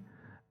money.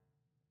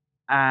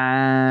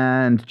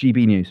 And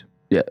GB News.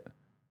 Yeah,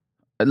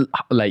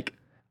 like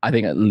I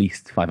think at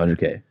least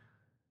 500k.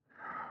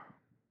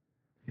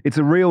 It's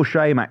a real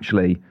shame,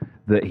 actually,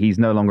 that he's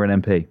no longer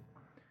an MP,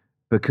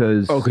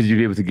 because you'd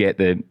be able to get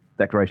the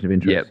Declaration of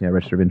Interest,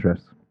 Register of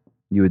Interest.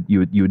 You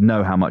would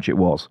know how much it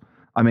was.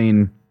 I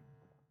mean,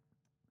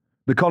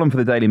 the column for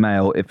the Daily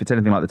Mail, if it's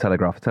anything like the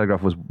Telegraph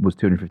was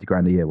 250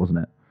 grand a year, wasn't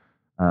it?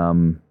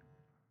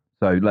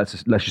 So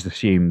let's just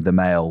assume the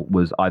Mail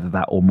was either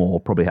that or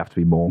more. Probably have to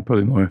be more.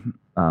 Probably more.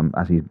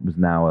 As he was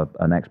now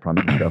an ex-Prime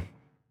Minister.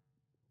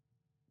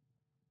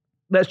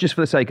 Let's just,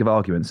 for the sake of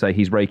argument, say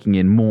he's raking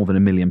in more than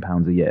 £1 million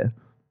a year,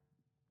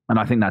 and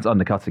I think that's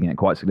undercutting it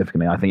quite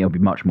significantly. I think it'll be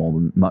much more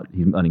than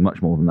he's earning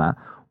much more than that.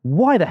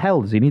 Why the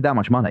hell does he need that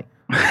much money?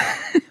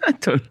 I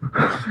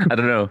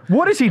don't know.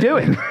 What is he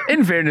doing?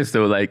 In fairness,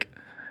 though, like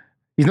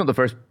he's not the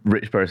first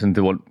rich person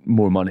to want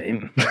more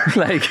money.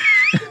 Like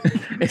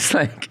it's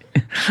like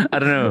I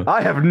don't know.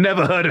 I have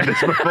never heard of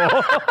this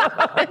before.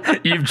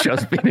 You've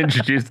just been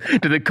introduced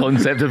to the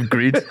concept of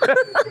greed.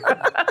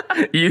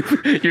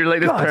 You're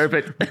like this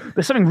perfect.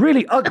 There's something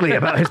really ugly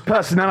about his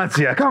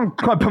personality. I can't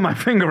quite put my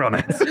finger on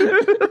it.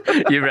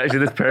 You're actually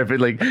this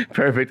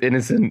perfect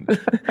innocent.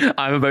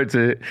 I'm about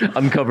to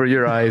uncover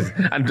your eyes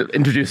and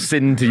introduce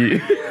sin to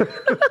you.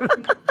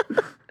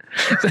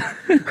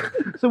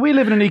 So we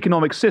live in an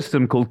economic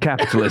system called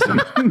capitalism.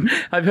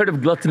 I've heard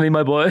of gluttony,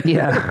 my boy.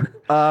 Yeah.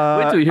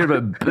 Wait till you hear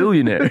about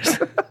billionaires.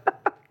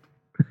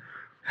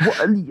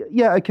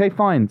 Yeah, okay,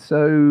 fine.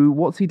 So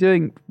what's he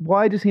doing?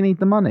 Why does he need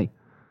the money?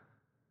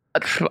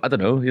 I don't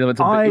know. He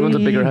wants a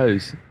bigger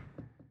house.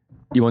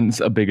 He wants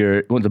a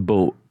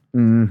boat.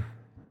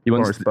 He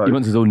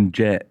wants his own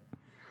jet.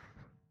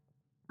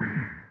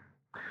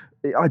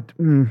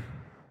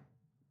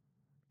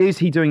 Is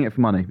he doing it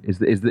for money?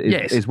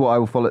 Yes. Is what I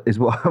will follow. Is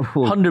what I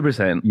will.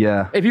 100%.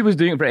 Yeah. If he was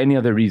doing it for any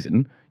other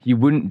reason, he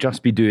wouldn't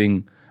just be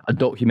doing a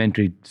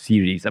documentary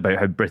series about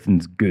how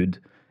Britain's good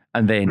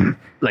and then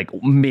like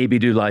maybe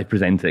do live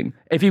presenting.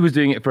 If he was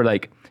doing it for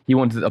like he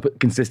wanted a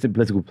consistent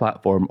political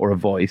platform or a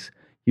voice,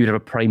 he would have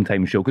a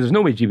primetime show, because there's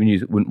no way GB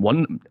News wouldn't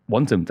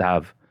want him to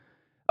have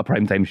a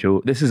primetime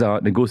show. This is a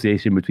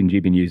negotiation between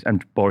GB News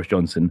and Boris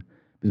Johnson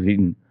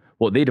between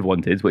what they'd have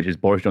wanted, which is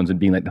Boris Johnson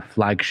being like the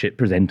flagship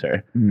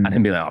presenter and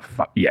him being like,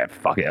 fuck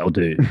it, I'll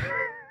do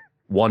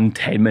 1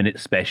 10-minute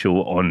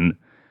special on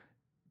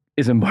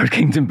Isambard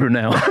Kingdom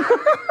Brunel.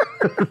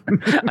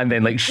 And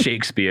then like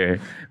Shakespeare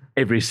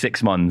every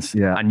 6 months,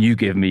 and you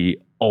give me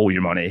all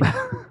your money.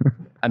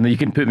 And then you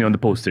can put me on the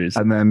posters.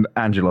 And then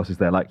Angelos is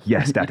there like,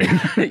 yes, Daddy.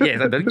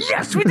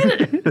 Yes, we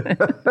did it.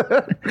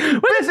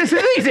 This is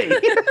easy.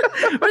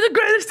 We're the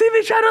greatest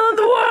TV channel in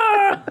the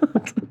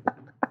world.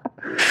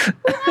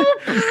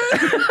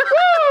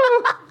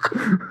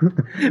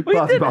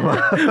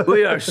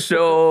 We are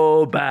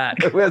so back.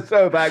 We're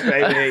so back,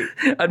 baby.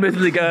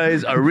 Admittedly,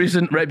 guys, our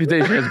recent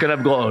reputation has kind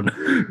of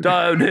gone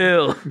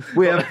downhill.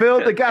 We have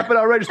filled the gap in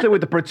our register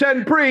with the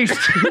pretend priest.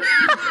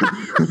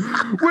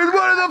 With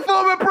one of the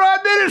former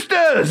prime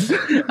ministers.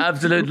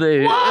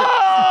 Absolutely.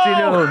 Whoa! Do you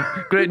know,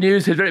 great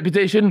news, his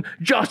reputation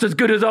just as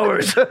good as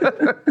ours.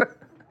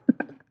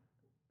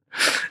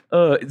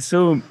 It's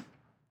so...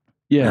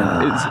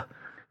 Yeah.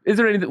 Is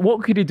there anything?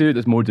 What could he do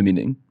that's more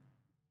demeaning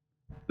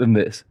than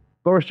this?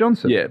 Boris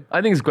Johnson? Yeah,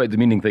 I think it's quite a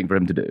demeaning thing for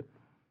him to do.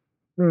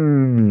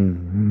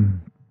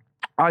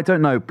 I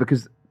don't know,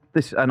 because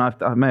this, and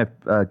I may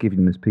have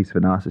given this piece of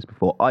analysis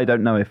before. I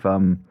don't know if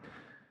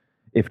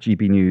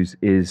GB News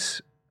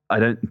is. I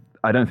don't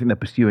think they're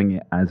pursuing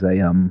it as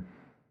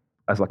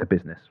like a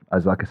business,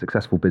 as like a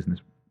successful business.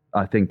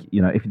 I think,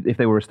 you know, if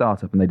they were a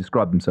startup and they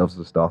described themselves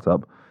as a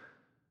startup,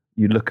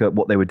 you'd look at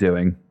what they were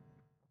doing,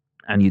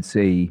 and you'd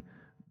see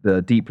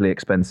the deeply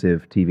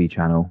expensive TV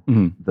channel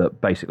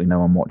that basically no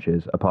one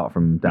watches apart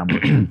from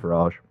downward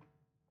Farage,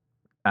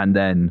 and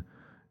then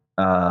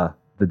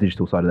the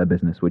digital side of their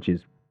business, which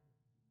is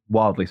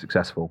wildly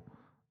successful.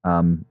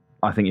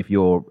 I think if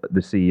you're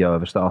the CEO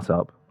of a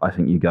startup, I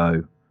think you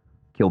go,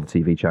 kill the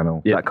TV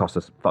channel. Yep. That costs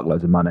us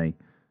fuckloads of money.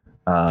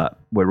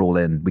 We're all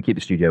in. We keep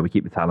the studio, we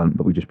keep the talent,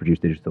 but we just produce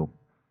digital.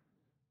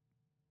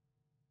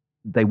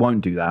 They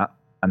won't do that,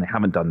 and they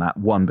haven't done that.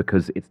 One,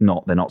 because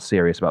they're not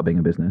serious about being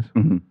a business.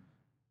 Mm-hmm.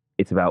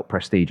 It's about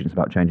prestige and it's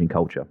about changing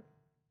culture.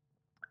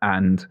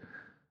 And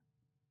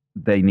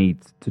they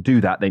need to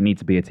do that. They need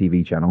to be a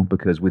TV channel,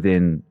 because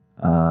within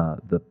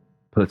the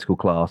political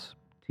class,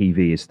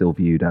 TV is still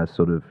viewed as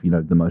sort of, you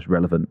know, the most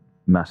relevant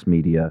mass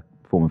media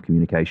form of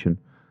communication.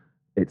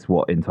 It's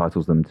what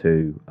entitles them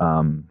to,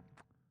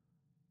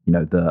 you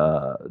know,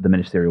 the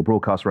ministerial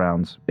broadcast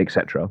rounds,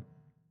 etc.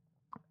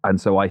 And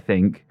so I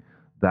think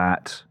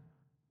that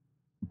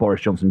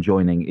Boris Johnson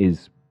joining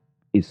is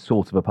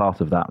sort of a part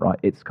of that, right?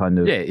 It's kind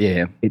of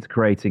it's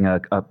creating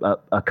a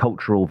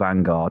cultural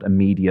vanguard, a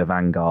media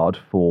vanguard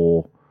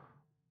for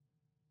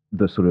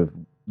the sort of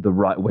the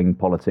right-wing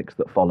politics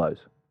that follows.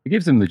 It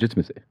gives them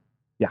legitimacy.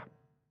 Yeah.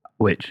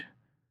 Which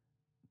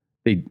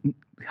they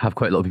have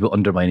quite a lot of people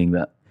undermining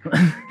that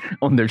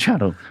on their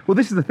channel. Well,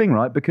 this is the thing,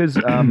 right? Because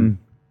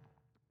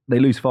they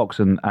lose Fox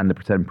and the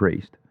Pretend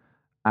Priest,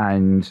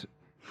 and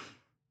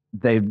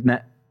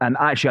and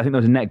actually I think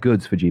those are net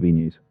goods for GB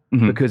News.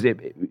 Mm-hmm. Because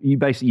you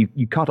basically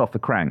you cut off the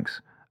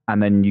cranks,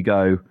 and then you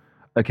go,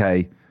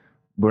 okay,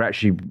 we're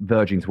actually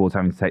verging towards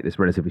having to take this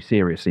relatively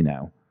seriously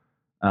now.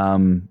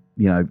 You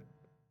know,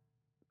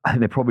 I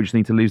think they probably just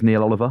need to lose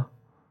Neil Oliver.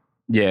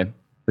 Yeah.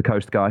 The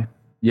Coast guy.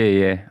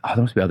 Yeah. Oh,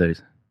 there must be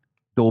others.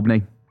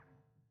 Daubney.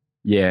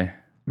 Yeah.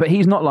 But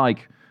he's not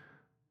like,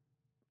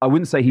 I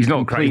wouldn't say he's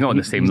not on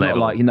the same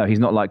level. He's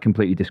not like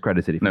completely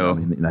discredited. No.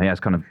 You know, he has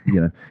kind of,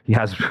 you know, he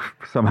has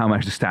somehow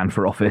managed to stand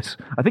for office.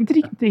 I think, did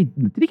he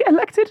get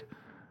elected?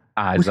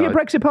 Was he a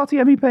Brexit Party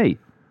MEP?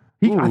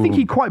 I think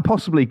he quite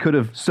possibly could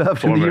have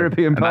served in the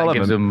European Parliament. That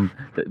gives him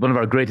one of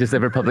our greatest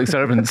ever public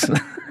servants.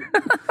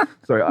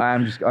 Sorry,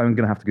 I'm going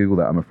to have to Google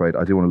that, I'm afraid.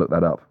 I do want to look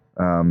that up.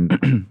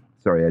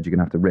 Sorry, Ed, you're going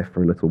to have to riff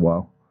for a little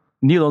while.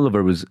 Neil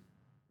Oliver was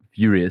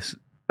furious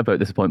about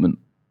this appointment.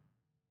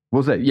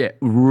 Was it? Yeah,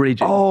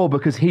 raging. Oh,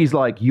 because he's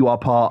like, you are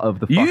part of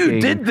the fucking...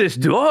 You did this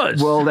to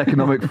us! World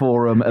Economic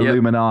Forum,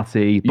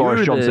 Illuminati,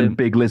 Boris Johnson,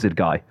 big lizard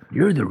guy.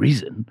 You're the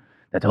reason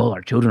that all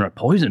our children are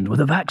poisoned with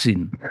a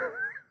vaccine.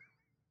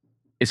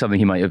 It's something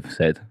he might have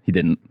said. He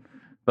didn't.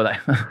 But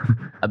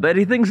I bet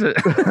he thinks it.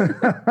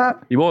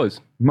 He was.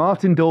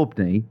 Martin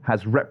Daubney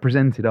has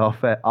represented our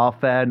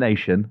fair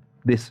nation,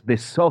 this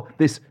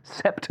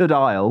sceptred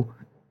isle,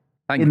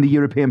 in the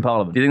European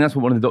Parliament. Do you think that's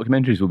what one of the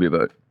documentaries will be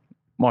about?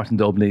 Martin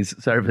Daubney's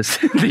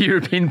service in the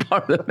European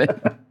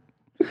Parliament.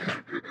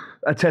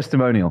 A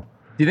testimonial.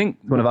 Do you think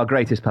one of our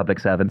greatest public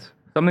servants?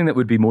 Something that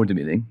would be more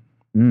demeaning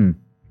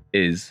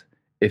is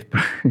if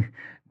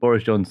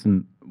Boris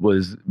Johnson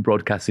was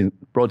broadcasting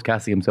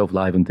himself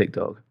live on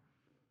TikTok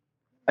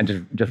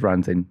and just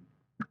ranting.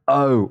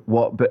 Oh,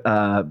 what? But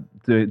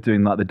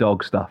doing like the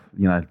dog stuff,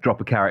 you know,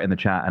 drop a carrot in the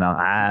chat and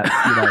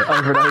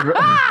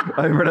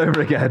over and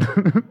over again,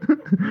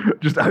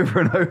 just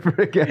over and over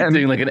again,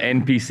 doing like an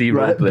NPC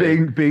role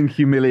play, being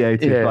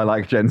humiliated by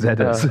like Gen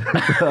Zers,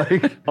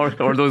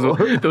 or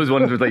those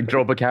ones with like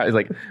drop a carrot is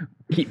like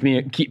keep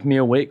me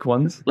awake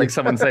ones, like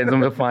someone sends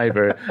them a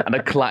fiver and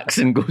a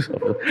klaxon goes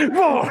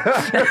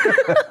off.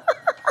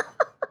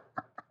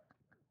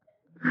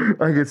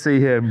 I could see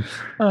him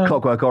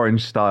Clockwork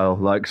Orange style,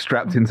 like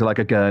strapped into like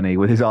a gurney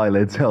with his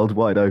eyelids held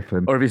wide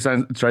open. Or if he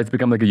tries to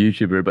become like a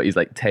YouTuber, but he's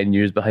like 10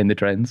 years behind the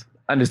trends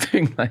and is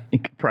doing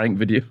like prank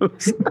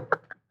videos.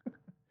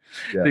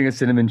 Doing a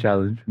cinnamon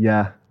challenge.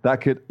 Yeah,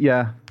 that could.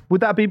 Yeah,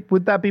 would that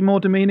be more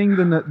demeaning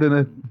than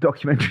a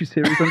documentary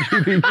series on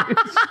GB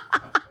News?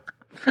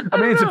 I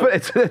mean,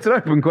 it's an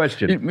open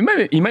question.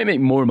 He might make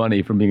more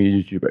money from being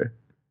a YouTuber.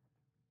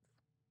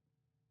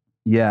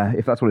 Yeah,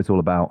 if that's what it's all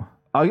about.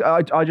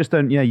 I just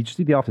don't. Yeah, you just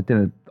do the after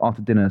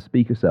dinner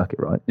speaker circuit,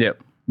 right? Yeah.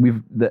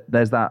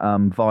 There's that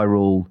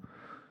viral,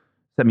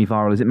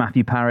 semi-viral. Is it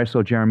Matthew Paris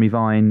or Jeremy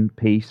Vine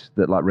piece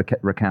that like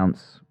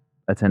recounts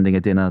attending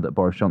a dinner that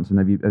Boris Johnson?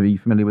 Are you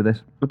familiar with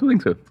this? I don't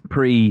think so.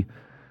 Pre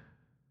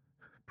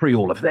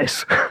all of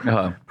this.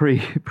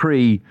 Pre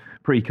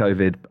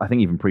COVID. I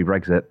think even pre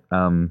Brexit.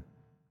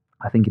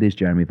 I think it is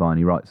Jeremy Vine.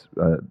 He writes.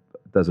 I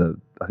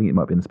think it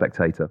might be in The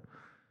Spectator.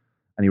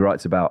 And he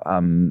writes about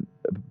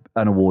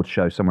an awards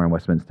show somewhere in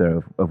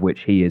Westminster of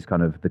which he is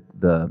kind of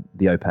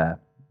the au pair.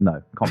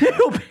 No, compere.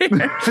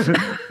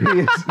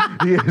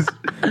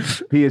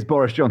 he is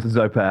Boris Johnson's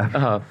au pair.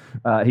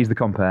 Uh-huh. He's the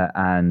compere,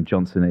 and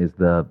Johnson is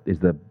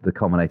the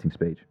culminating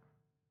speech.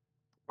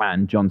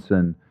 And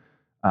Johnson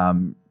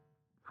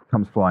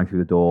comes flying through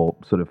the door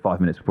sort of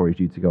 5 minutes before he's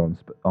due to go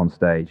on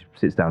stage,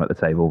 sits down at the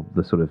table,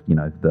 the sort of,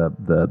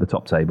 the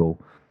top table,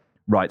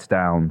 writes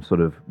down sort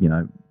of,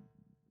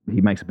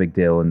 he makes a big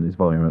deal and his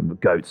volume,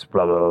 goats,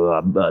 blah,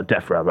 blah, blah,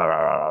 DEFRA, blah,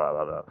 blah,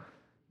 blah, blah,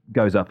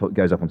 goes up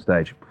on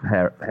stage,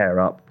 hair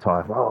up,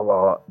 tie, blah,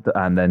 blah, blah,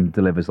 and then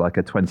delivers like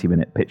a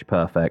 20-minute pitch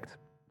perfect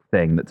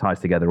thing that ties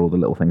together all the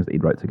little things that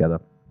he'd wrote together.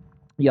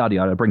 Yada,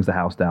 yada, brings the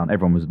house down.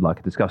 Everyone was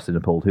like disgusted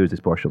and appalled. Who is this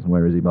Boris Johnson?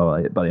 Where is he?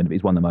 By the end of it,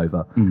 he's won them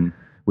over. Mm-hmm.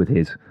 With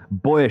his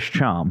boyish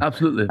charm,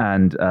 absolutely,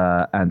 and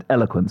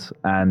eloquence,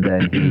 and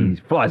then he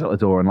flies out the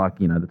door and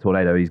the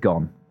tornado, he's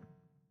gone.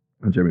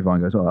 And Jeremy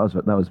Vine goes, "Oh,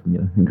 that was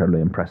incredibly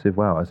impressive.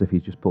 Wow, as if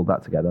he's just pulled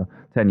that together."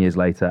 10 years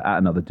later, at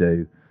another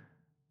do,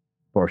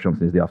 Boris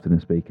Johnson is the afternoon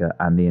speaker,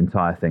 and the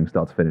entire thing,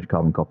 start to finish,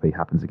 carbon copy,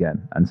 happens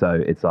again. And so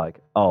it's like,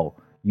 oh,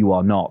 you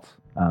are not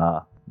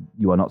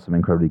some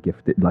incredibly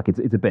gifted. Like it's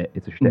a bit,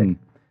 it's a shtick,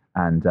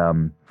 and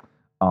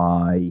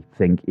I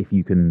think if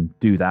you can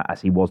do that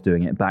as he was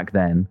doing it back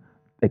then,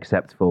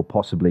 except for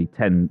possibly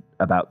 10x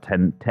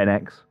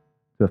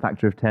to a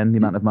factor of 10, the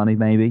amount of money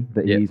maybe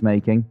that he's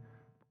making,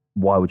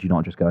 why would you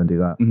not just go and do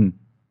that? Mm-hmm.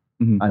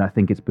 Mm-hmm. And I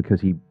think it's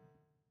because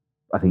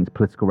I think it's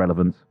political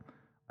relevance.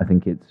 I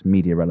think it's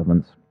media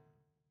relevance.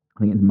 I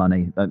think it's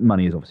money.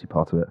 Money is obviously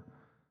part of it.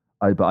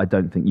 But I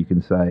don't think you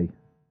can say,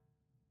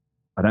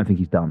 I don't think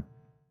he's done.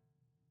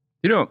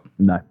 You don't?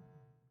 No.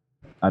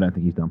 I don't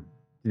think he's done. Do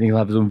you think he'll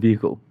have his own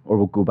vehicle, or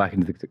will go back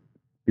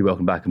be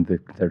welcomed back into the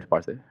Conservative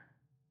Party?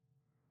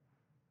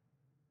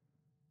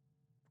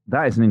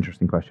 That is an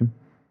interesting question.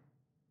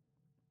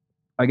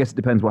 I guess it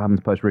depends what happens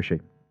post Rishi.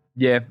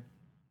 Yeah.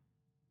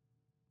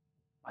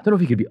 I don't know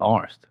if he could be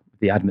arsed with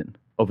the admin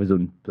of his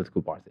own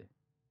political party.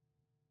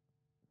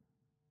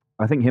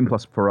 I think him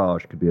plus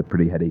Farage could be a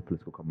pretty heady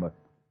political combo.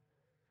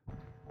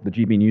 The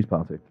GB News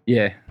Party.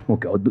 Yeah. Oh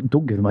God,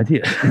 don't give them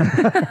ideas.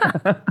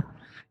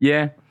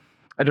 Yeah.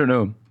 I don't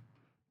know.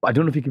 But I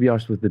don't know if he could be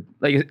arsed with the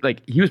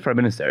like he was Prime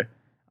Minister,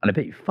 and I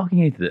bet he fucking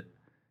hated it.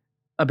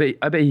 I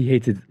bet he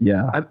hated.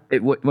 Yeah.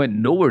 It went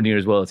nowhere near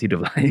as well as he'd have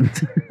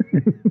liked.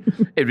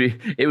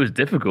 It was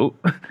difficult.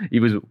 He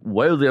was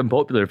wildly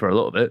unpopular for a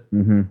lot of it,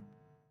 mm-hmm.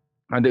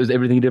 and it was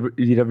everything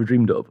he'd ever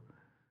dreamed of.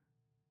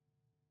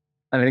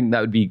 And I think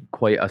that would be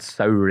quite a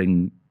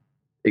souring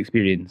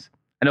experience.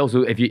 And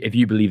also, if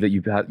you believe that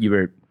you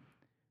were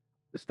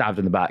stabbed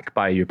in the back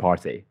by your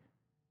party,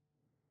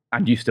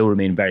 and you still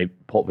remain very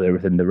popular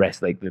within the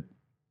rest, like the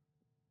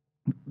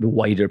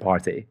wider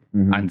party,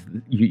 mm-hmm.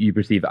 and you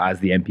perceive it as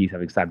the MPs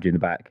having stabbed you in the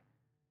back,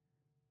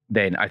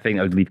 then I think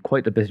that would leave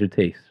quite a bitter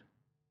taste.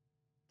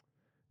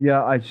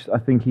 Yeah, I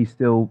think he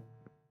still...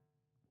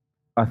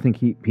 I think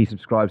he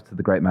subscribes to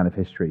the great man of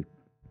history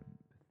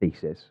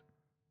thesis,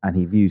 and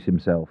he views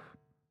himself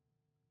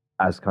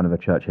as kind of a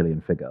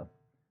Churchillian figure.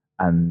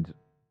 And,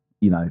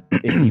 I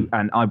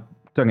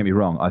don't get me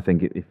wrong, I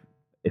think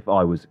if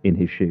I was in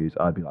his shoes,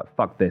 I'd be like,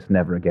 fuck this,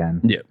 never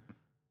again. Yeah.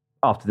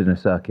 After dinner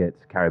circuit,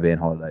 Caribbean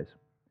holidays.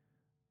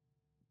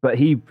 But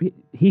do you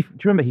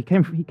remember he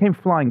came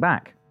flying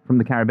back from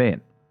the Caribbean?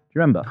 Do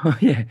you remember? Oh,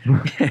 yeah.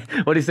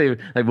 What do you say?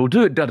 Like, we'll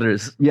do it,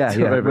 Dudders. Yeah.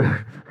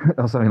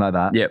 Or something like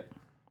that. Yep.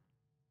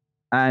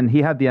 And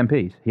he had the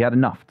MPs. He had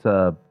enough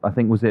to, I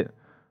think, was it,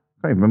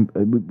 I can't remember,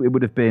 it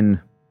would have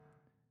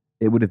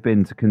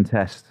been to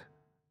contest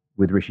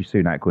with Rishi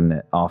Sunak, wouldn't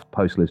it? After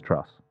post-Liz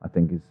Truss, I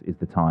think is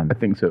the time. I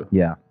think so.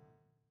 Yeah.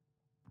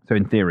 So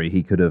in theory,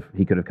 he could have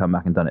come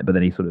back and done it, but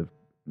then he sort of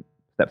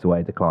stepped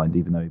away, declined,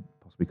 even though he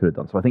possibly could have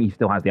done. So I think he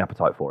still has the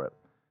appetite for it.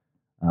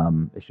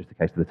 It's just a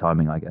case of the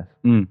timing, I guess.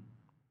 Mm.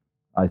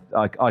 I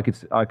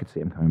could see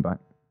him coming back.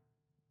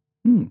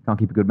 Can't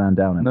keep a good man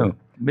down. No.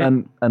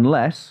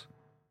 Unless,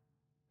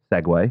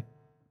 segue,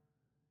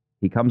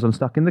 he comes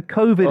unstuck in the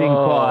COVID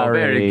inquiry.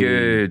 Very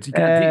good. You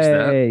can't teach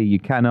that. Hey, you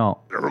cannot.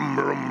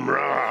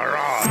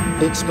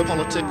 It's the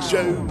Politics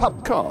Show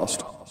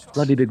podcast.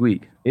 Bloody big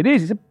week. It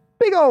is. It's a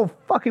big old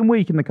fucking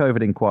week in the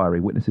COVID inquiry.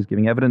 Witnesses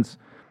giving evidence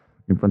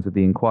in front of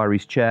the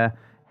inquiry's chair.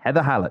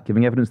 Heather Hallett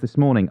giving evidence this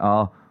morning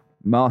are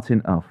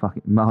Martin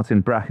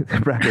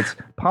brackets,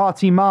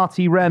 Party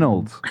Marty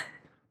Reynolds.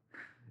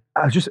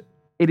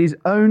 It is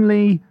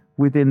only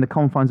within the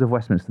confines of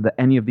Westminster that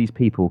any of these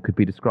people could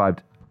be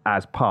described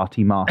as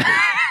Party Marty.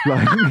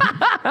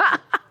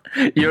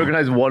 You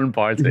organise one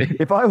party.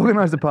 If I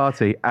organised a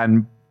party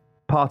and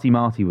Party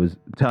Marty was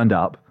turned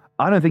up,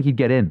 I don't think he'd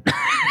get in.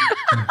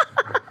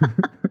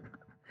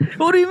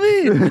 What do you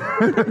mean?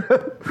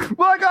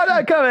 Why can't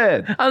I come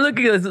in? I'm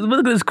looking at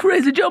this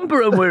crazy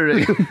jumper I'm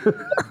wearing.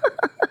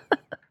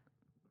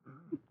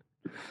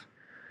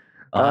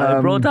 I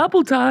brought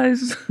apple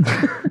ties.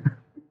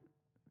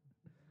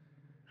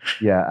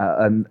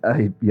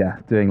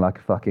 doing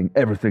like fucking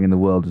everything in the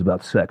world is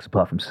about sex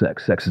apart from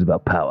sex. Sex is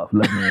about power.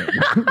 Let me in.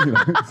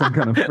 Some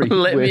kind of freak.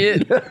 Let me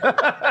in.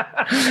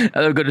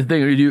 I've got a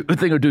thing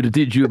or two to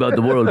teach you about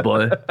the world,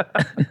 boy.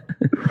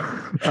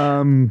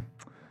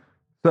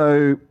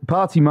 So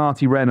Party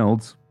Marty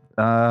Reynolds,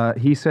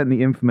 he sent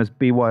the infamous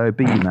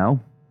BYOB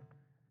email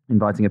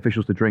inviting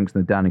officials to drinks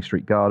in the Downing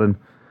Street Garden.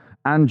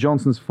 And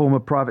Johnson's former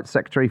private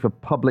secretary for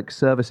public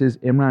services,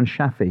 Imran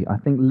Shafi. I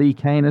think Lee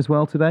Kane as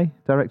well today,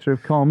 director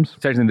of comms.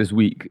 Starting this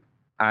week.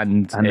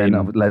 And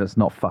then let us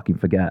not fucking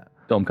forget.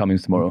 Dom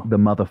Cummings tomorrow. The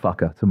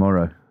motherfucker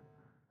tomorrow.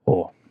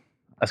 Oh,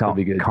 that's going to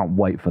be good. Can't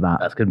wait for that.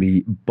 That's going to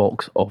be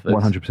box office.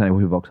 100% it will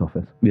be box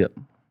office. Yep.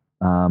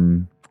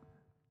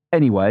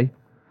 Anyway,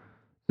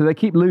 so they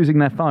keep losing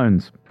their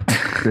phones,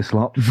 this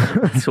lot.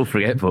 So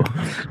forgetful.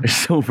 They're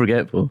so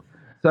forgetful.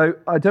 So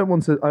I don't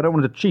want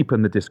to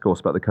cheapen the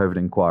discourse about the COVID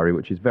inquiry,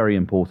 which is very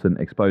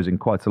important, exposing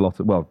quite a lot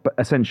of, but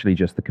essentially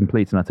just the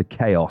complete and utter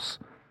chaos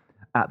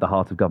at the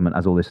heart of government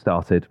as all this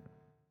started.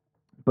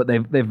 But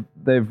they've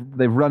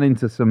run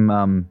into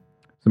some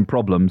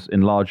problems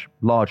in large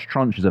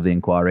tranches of the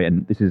inquiry,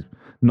 and this is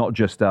not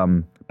just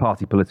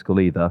party political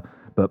either,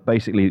 but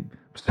basically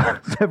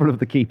several of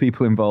the key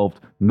people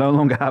involved no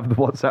longer have the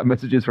WhatsApp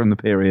messages from the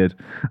period.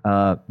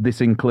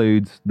 This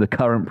includes the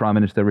current Prime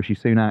Minister, Rishi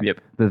Sunak,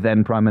 the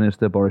then Prime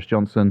Minister, Boris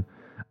Johnson,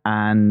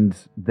 and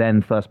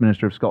then First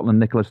Minister of Scotland,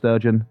 Nicola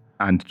Sturgeon.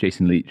 And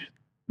Jason Leach,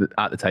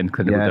 at the time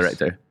clinical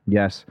director.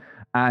 Yes.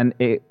 And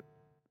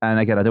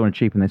again, I don't want to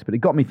cheapen this, but it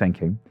got me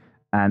thinking,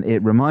 and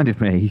it reminded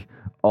me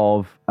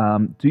of,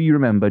 do you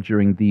remember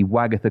during the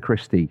Wagatha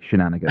Christie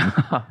shenanigans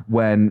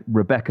when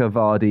Rebecca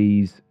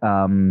Vardy's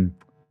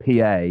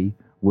PA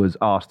was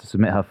asked to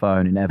submit her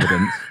phone in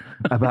evidence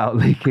about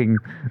leaking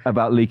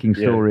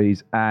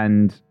stories,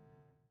 and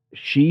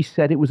she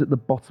said it was at the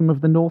bottom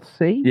of the North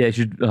Sea. Yeah,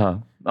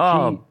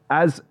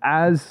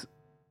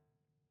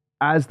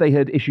 as they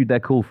had issued their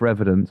call for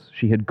evidence,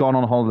 she had gone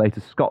on holiday to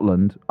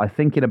Scotland, I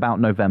think in about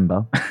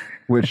November,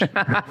 which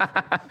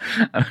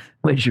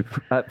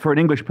for an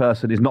English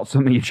person is not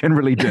something you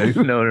generally do.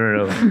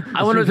 No.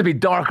 I want it to be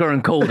darker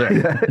and colder.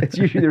 Yeah, it's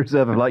usually the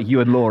reserve of like you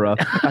and Laura,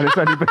 and it's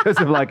only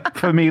because of like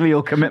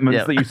familial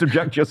commitments that you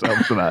subject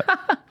yourself to that.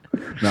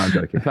 No, I'm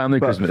joking. Family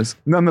Christmas.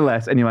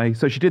 Nonetheless, anyway,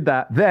 so she did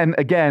that. Then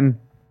again,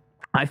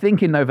 I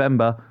think in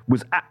November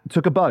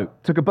took a boat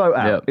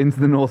out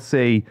into the North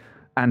Sea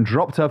and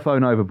dropped her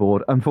phone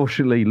overboard,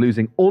 unfortunately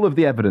losing all of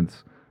the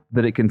evidence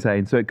that it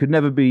contained. So it could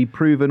never be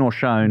proven or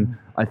shown,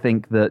 I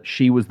think, that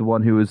she was the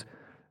one who was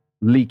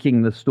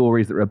leaking the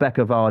stories that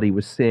Rebecca Vardy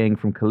was seeing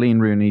from Colleen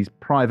Rooney's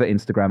private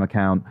Instagram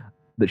account,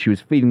 that she was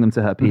feeding them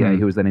to her PA,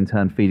 who was then in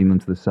turn feeding them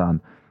to the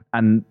Sun.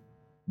 And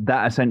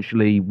that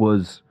essentially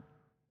was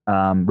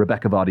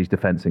Rebecca Vardy's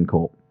defense in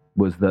court,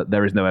 was that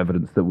there is no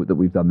evidence that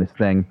we've done this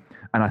thing.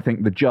 And I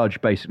think the judge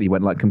basically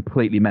went like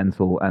completely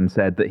mental and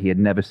said that he had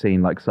never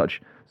seen like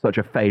such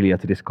a failure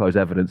to disclose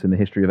evidence in the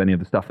history of any of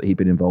the stuff that he'd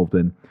been involved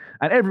in.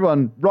 And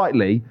everyone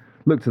rightly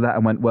looked at that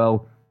and went,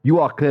 well, you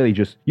are clearly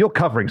you're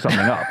covering something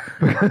up.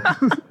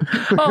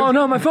 Oh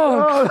no, my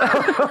phone. Oh,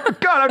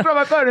 God, I've dropped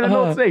my phone in the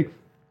North Sea.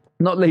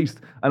 Not least,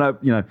 and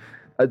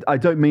I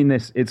don't mean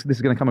this, this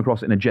is going to come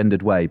across in a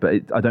gendered way, but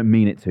I don't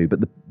mean it to, but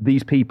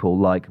these people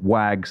like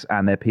WAGs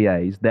and their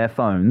PAs, their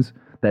phones,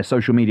 their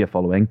social media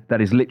following, that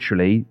is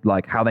literally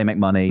like how they make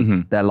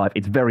money, their life.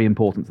 It's very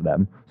important to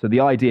them. So the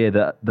idea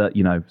that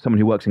someone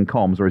who works in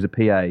comms or is a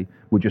PA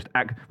would just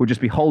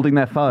be holding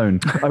their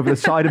phone over the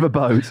side of a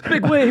boat,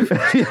 big wave, in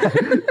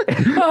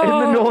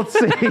the North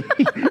Sea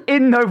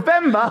in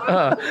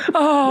November.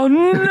 Oh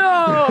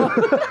no!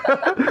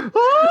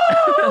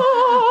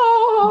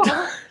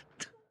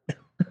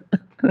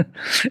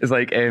 It's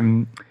like,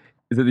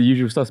 is it The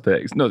Usual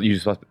Suspects? No, The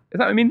Usual Suspects. Is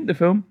that what I mean? The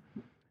film?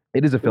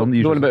 It is a film.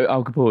 The one about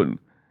Al Capone.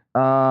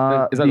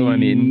 Is that the one I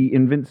mean?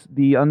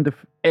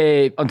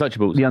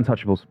 Untouchables. The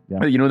Untouchables.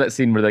 Yeah. You know that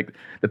scene where like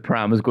the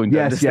pram is going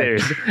down the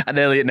stairs, and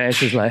Elliot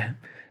Ness is like,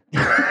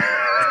 "No."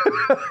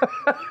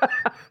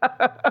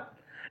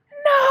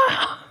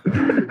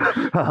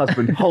 Her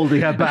husband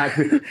holding her back.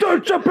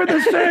 Don't jump in the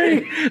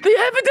sea. The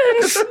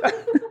evidence.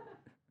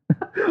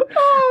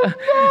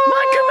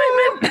 My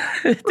commitment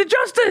to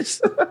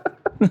justice.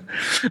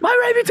 My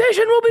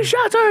reputation will be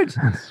shattered.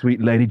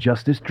 Sweet Lady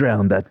Justice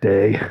drowned that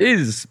day.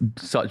 Is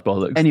such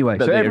bollocks. Anyway,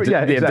 so they have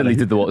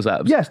deleted the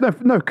WhatsApps. Yes,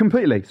 no,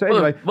 completely. So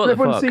anyway,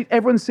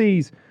 everyone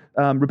sees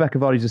Rebecca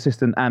Vardy's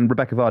assistant and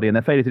Rebecca Vardy and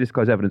their failure to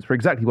disclose evidence for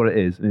exactly what it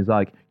is, and is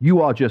like,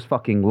 you are just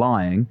fucking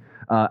lying,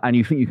 and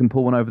you think you can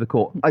pull one over the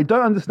court. I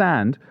don't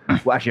understand.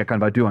 Well, actually,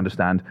 I do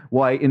understand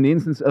why, in the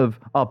instance of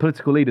our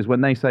political leaders,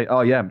 when they say,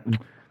 "Oh yeah."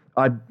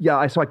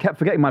 So I kept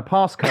forgetting my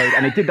passcode,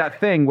 and it did that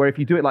thing where if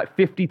you do it like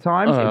 50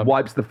 times, it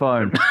wipes the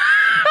phone.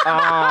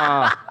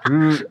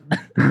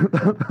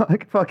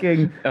 Like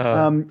fucking,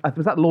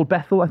 was that Lord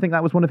Bethel? I think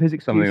that was one of his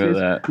excuses. Something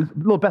like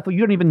that. Lord Bethel,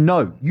 you don't even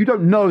know. You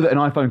don't know that an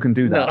iPhone can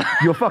do that. No.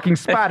 Your fucking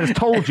SPAD has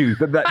told you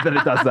that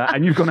it does that,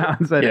 and you've gone out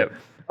and said it.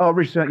 Oh,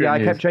 Richard,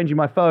 I kept changing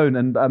my phone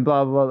and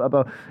blah, blah, blah,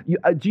 blah.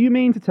 Do you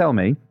mean to tell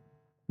me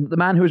The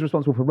man who is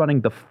responsible for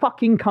running the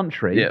fucking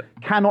country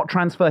cannot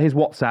transfer his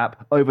WhatsApp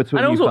over to a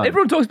new phone. And also,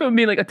 everyone talks about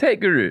me like a tech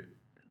guru.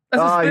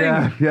 That's his thing.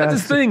 Yeah. That's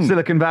his thing.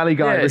 Silicon Valley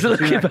guy. Yeah,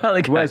 Silicon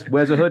Valley guy.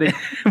 Where's a hoodie?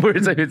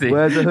 Where's a hoodie?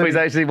 Where's a hoodie? But he's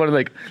actually one of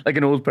like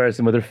an old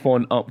person with their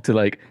font up to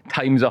like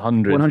times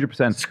 100.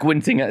 100%.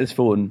 Squinting at his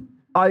phone.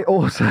 I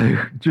also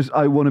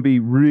I want to be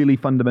really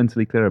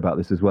fundamentally clear about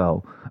this as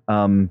well.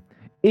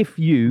 If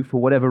you,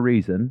 for whatever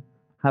reason,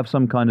 have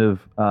some kind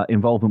of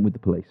involvement with the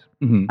police,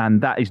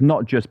 and that is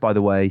not just, by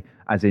the way,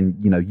 as in,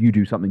 you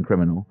do something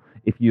criminal.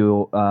 If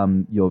you're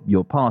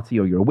party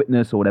or you're a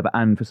witness or whatever,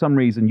 and for some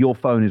reason your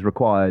phone is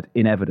required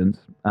in evidence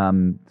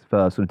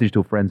for sort of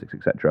digital forensics,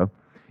 etc.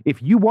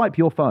 If you wipe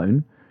your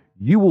phone,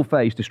 you will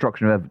face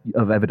destruction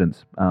of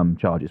evidence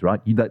charges,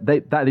 right?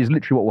 That is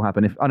literally what will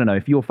happen.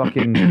 If you're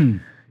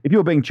fucking... If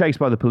you're being chased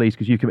by the police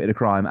because you committed a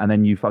crime and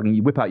then you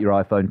whip out your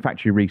iPhone,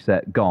 factory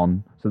reset,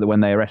 gone, so that when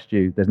they arrest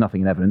you, there's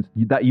nothing in evidence,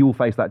 you will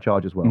face that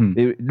charge as well.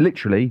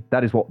 Literally,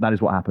 that is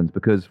what happens,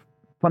 because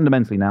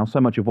fundamentally now, so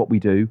much of what we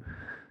do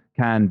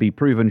can be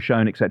proven,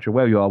 shown, etc.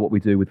 Where you are, what we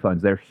do with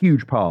phones, they're a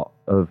huge part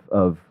of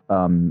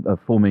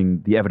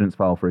forming the evidence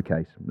file for a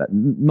case.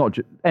 Not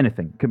just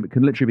anything,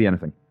 can literally be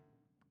anything.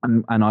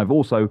 And I've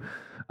also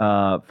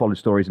followed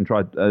stories and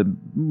tried,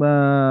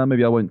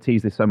 maybe I won't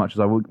tease this so much as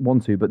I would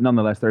want to, but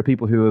nonetheless, there are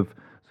people who have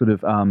sort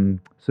of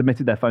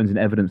submitted their phones in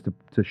evidence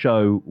to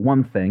show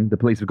one thing. The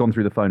police have gone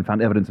through the phone,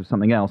 found evidence of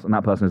something else, and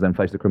that person has then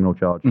faced a criminal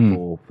charge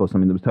for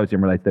something that was totally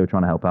unrelated. They were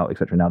trying to help out,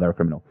 etc. Now they're a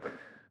criminal.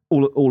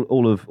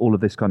 All of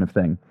this kind of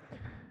thing.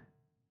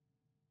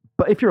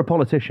 But if you're a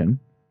politician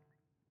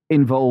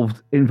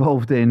involved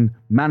in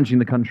managing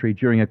the country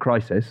during a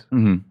crisis,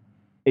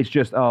 it's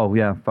just,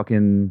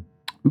 fucking...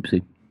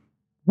 Oopsie.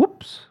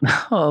 Whoops.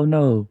 Oh,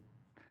 no.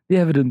 The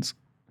evidence.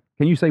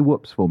 Can you say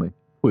whoops for me?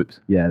 Whoops.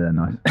 Yeah, they're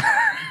nice.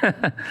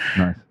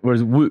 Nice.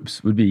 Whereas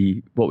whoops would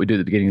be what we do at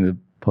the beginning of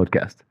the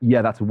podcast.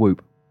 Yeah, that's a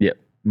whoop. Yep.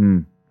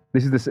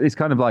 It's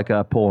kind of like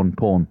a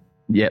porn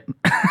yep.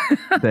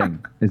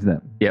 thing, isn't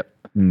it? Yep.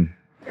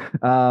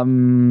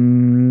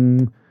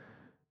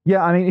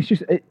 Yeah, I mean, it's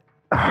just...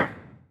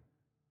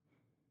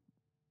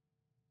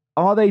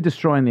 Are they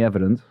destroying the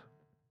evidence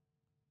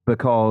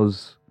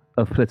because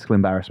of political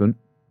embarrassment?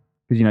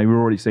 Because,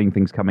 we're already seeing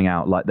things coming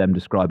out, like them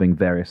describing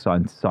various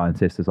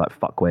scientists as like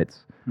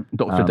fuckwits.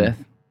 Dr. Death.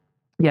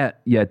 Yeah,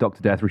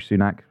 Dr. Death, Rishi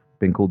Sunak,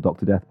 being called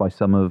Dr. Death by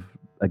some of,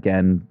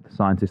 again, the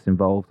scientists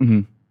involved.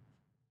 I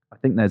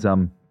think there's, I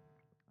don't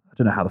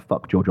know how the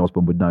fuck George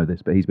Osborne would know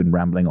this, but he's been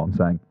rambling on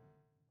saying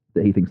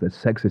that he thinks there's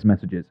sexist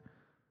messages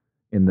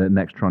in the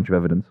next tranche of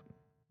evidence.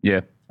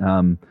 Yeah.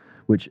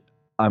 Which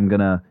I'm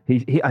gonna,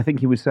 I think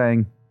he was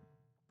saying,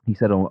 he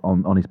said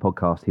on his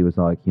podcast, he was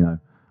like,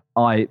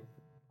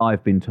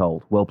 I've been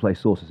told,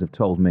 well-placed sources have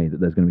told me that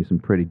there's going to be some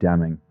pretty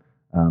damning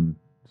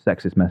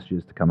sexist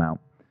messages to come out.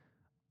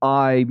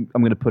 I'm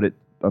going to put it,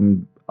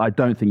 I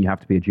don't think you have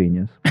to be a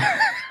genius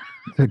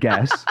to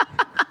guess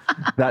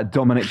that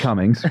Dominic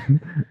Cummings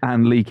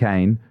and Lee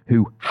Kane,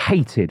 who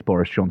hated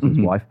Boris Johnson's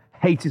wife,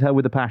 hated her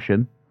with a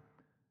passion,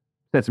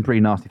 said some pretty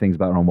nasty things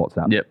about her on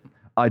WhatsApp. Yep.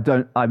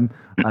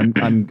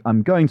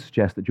 I'm going to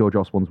suggest that George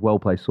Osborne's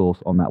well-placed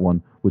source on that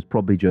one was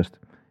probably just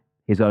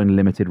his own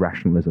limited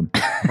rationalism.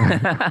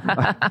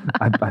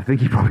 I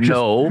think he probably just...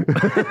 No.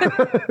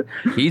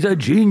 He's a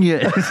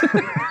genius.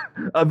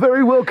 A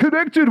very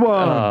well-connected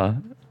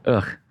one.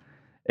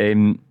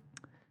 Yeah,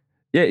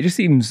 it just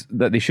seems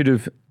that they should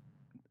have...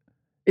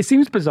 It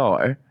seems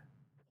bizarre.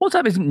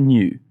 WhatsApp isn't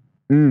new.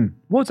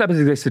 WhatsApp has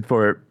existed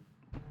for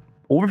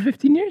over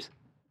 15 years?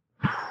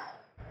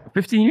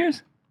 15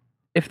 years?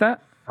 If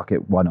that? Fuck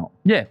it, why not?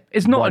 Yeah,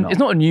 it's not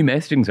a new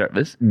messaging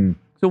service.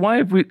 So why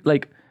have we,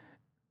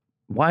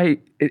 why...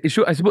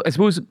 I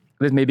suppose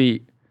this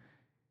maybe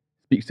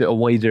speaks to a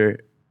wider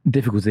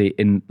difficulty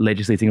in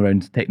legislating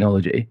around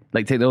technology.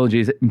 Like, technology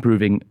is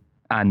improving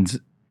and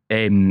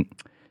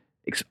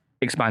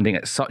expanding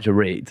at such a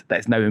rate that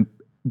it's now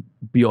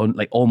beyond,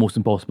 almost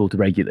impossible to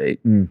regulate.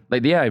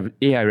 Like the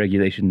AI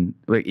regulation,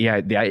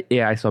 the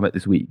AI summit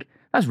this week,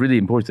 that's really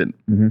important.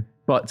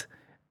 But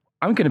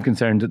I'm kind of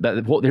concerned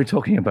that what they're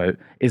talking about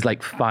is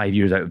 5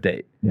 years out of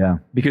date. Yeah.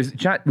 Because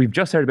we've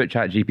just heard about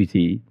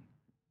ChatGPT.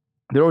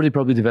 They're already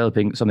probably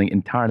developing something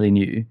entirely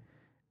new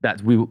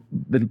that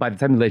by the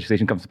time the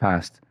legislation comes to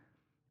pass,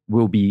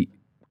 will be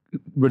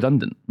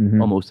redundant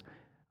almost.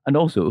 And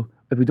also,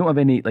 if we don't have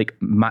any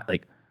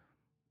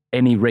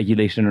any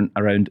regulation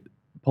around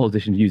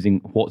politicians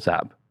using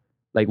WhatsApp,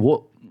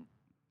 what?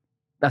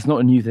 That's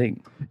not a new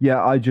thing.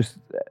 Yeah, I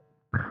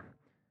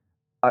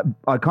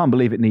can't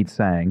believe it needs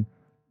saying.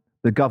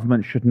 The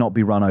government should not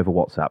be run over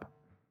WhatsApp.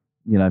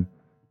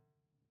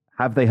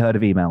 Have they heard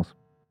of emails?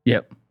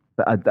 Yep.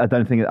 But I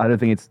don't think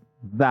it's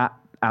that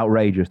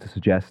outrageous to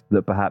suggest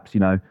that perhaps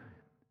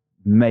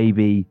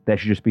maybe there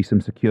should just be some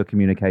secure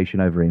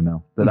communication over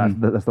email.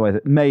 That's the way.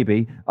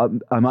 Maybe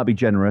I might be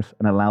generous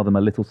and allow them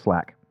a little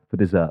Slack for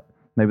dessert.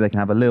 Maybe they can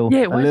have a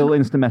little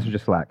instant messenger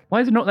Slack.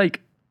 Why is it not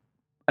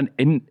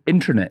an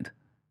intranet?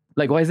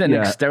 Why is it an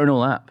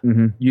external app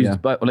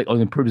used by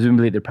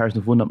presumably their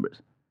personal phone numbers?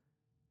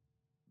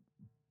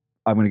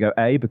 I'm going to go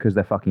A, because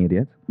they're fucking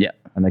idiots. Yeah.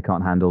 And they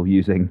can't handle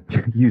using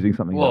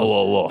something else.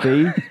 Whoa.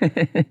 B,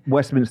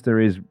 Westminster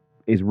is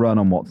run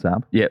on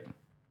WhatsApp. Yep.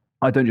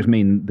 I don't just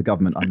mean the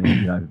government. I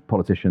mean,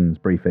 politicians,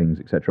 briefings,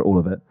 etc., all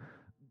of it.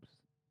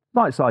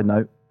 Slight side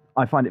note,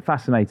 I find it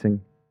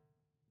fascinating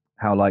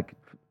how, like,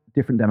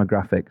 different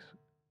demographics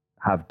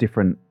have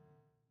different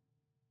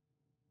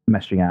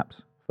messaging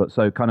apps. But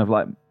so kind of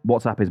like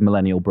WhatsApp is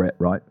millennial Brit,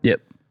 right?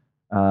 Yep.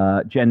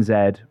 Gen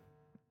Z,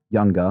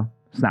 younger,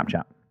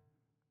 Snapchat.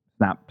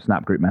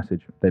 Snap group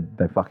message. They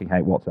fucking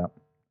hate WhatsApp.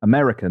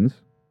 Americans,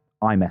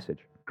 iMessage.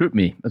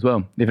 GroupMe as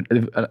well. They've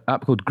an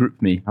app called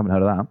GroupMe. Haven't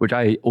heard of that. Which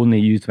I only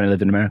used when I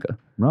lived in America.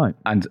 Right.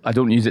 And I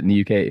don't use it in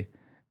the UK.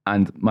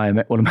 And one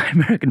of my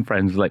American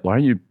friends was like, "Why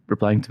aren't you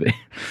replying to me?"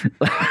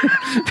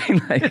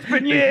 It's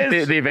been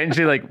years. They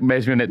eventually like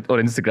messaged me on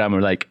Instagram and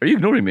were like, "Are you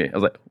ignoring me?" I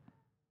was like,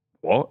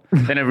 "What?"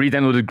 Then I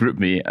re-downloaded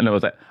GroupMe and I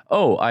was like,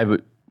 "Oh, I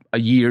have a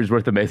year's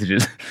worth of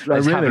messages." I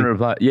just haven't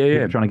replied. Yeah.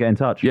 People trying to get in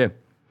touch. Yeah.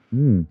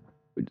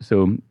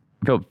 So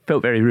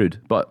felt very rude,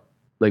 but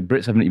like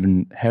Brits haven't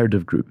even heard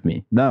of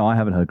GroupMe. No, I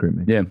haven't heard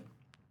GroupMe. Yeah,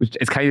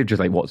 it's kind of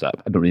just like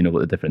WhatsApp. I don't really know what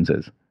the difference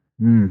is.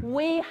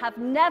 We have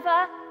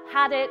never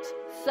had it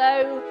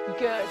so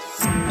good.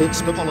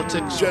 It's the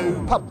Politics Show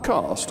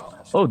podcast.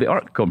 Oh, the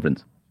art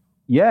conference.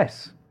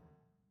 Yes.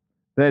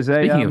 There's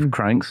a speaking of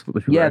cranks,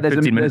 which we were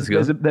 15 minutes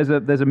ago. There's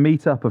a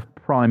meetup of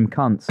prime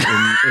cunts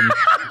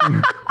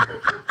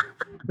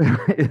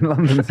in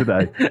London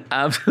today.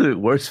 Absolute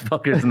worst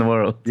fuckers in the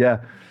world. Yeah.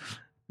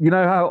 You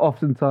know how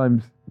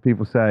oftentimes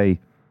people say,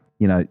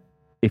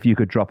 if you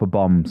could drop a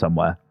bomb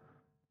somewhere,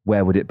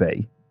 where would it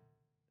be?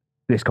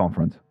 This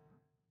conference.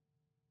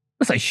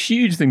 That's a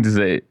huge thing to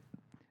say.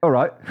 All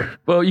right.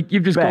 Well,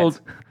 you've just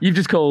called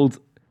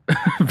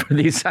for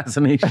the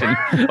assassination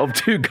of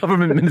 2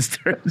 government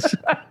ministers.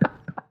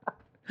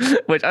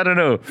 Which I don't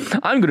know.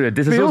 I'm going to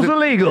disassociate. Feels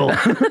illegal.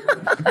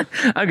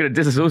 I'm going to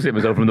disassociate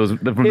myself from those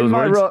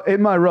words.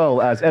 In my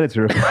role as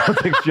editor of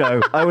Politics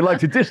Show, I would like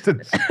to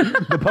distance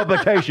the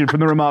publication from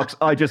the remarks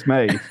I just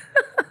made.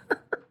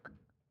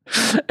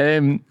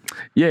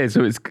 Yeah.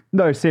 So it's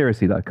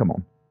seriously though. Come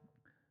on.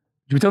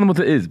 Should we tell them what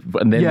it is,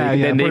 and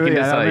then they can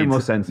decide? That made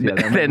more sense. Yeah,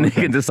 then they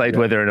can decide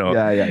whether or not.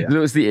 Yeah.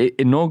 So it's the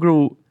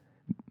inaugural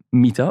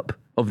meetup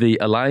of the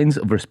Alliance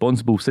of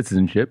Responsible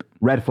Citizenship.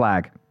 Red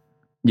flag.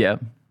 Yeah.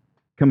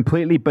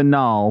 Completely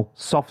banal,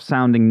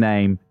 soft-sounding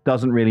name.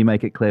 Doesn't really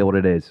make it clear what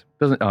it is.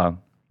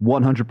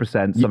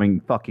 100%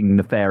 something fucking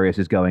nefarious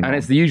is going on. And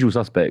it's the usual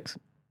suspects.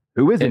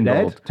 Who is it,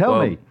 Ed?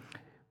 Tell me.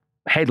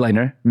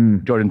 Headliner,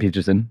 Jordan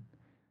Peterson.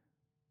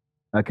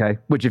 Okay.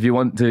 Which, if you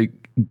want to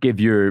give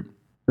your...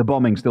 The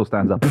bombing still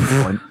stands up at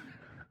this point.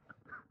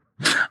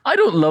 I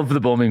don't love the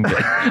bombing bit.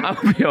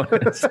 I'll be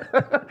honest.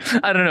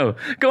 I don't know.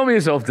 Call me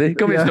a softie.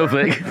 Call me a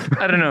snowflake.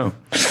 I don't know.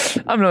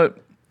 I'm not.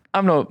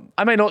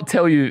 I might not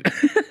tell you.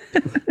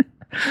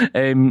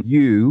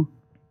 You,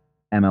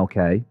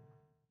 MLK,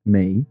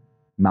 me,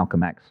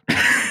 Malcolm X.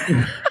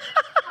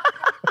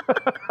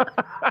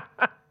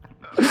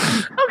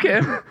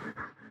 Okay.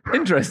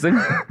 Interesting.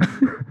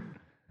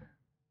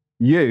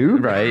 You.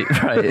 Right.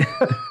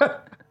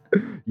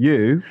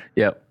 You.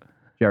 Yep.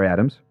 Jerry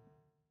Adams.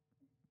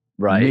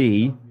 Right.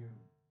 Me.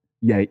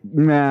 Yeah.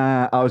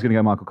 Nah, I was going to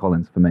go Michael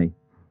Collins for me.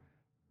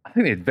 I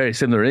think they had very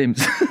similar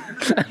names.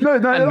 No.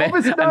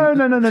 Obviously, no. I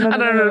don't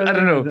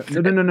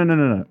know.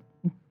 No.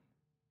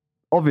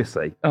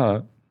 Obviously.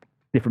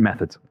 Different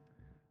methods.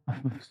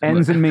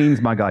 Ends and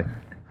means, my guy.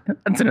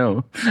 I don't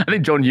know. I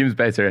think John Hume's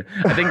better.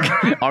 I think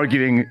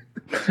arguing...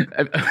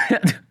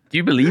 Do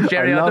you believe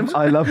Jerry Adams?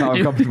 I love how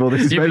uncomfortable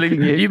this is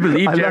making you. You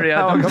believe Jerry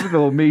Adams? How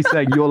uncomfortable me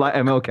saying you're like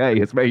MLK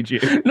has made you.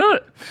 No,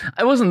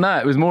 it wasn't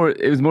that. It was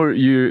more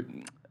your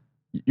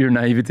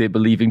naivety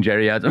believing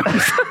Jerry Adams.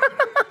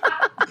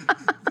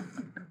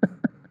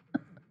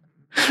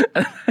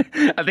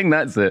 I think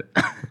that's it.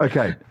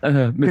 Okay.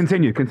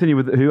 Continue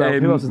with who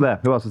else is there?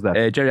 Who else is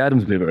there? Jerry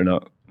Adams, believe it or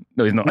not.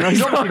 No, he's not. No,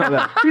 he's obviously not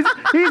there.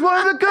 He's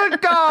one of the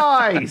good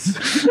guys.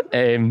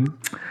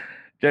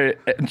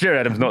 Jerry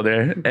Adams not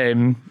there.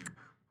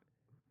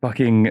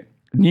 Fucking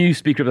new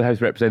Speaker of the House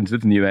of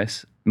Representatives in the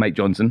US, Mike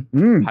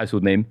Johnson,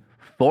 household name.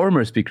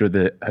 Former Speaker of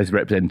the House of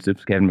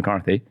Representatives, Kevin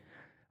McCarthy.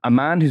 A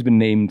man who's been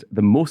named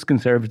the most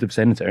conservative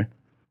senator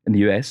in the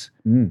US,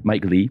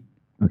 Mike Lee.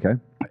 Okay.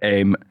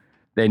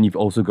 Then you've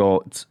also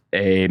got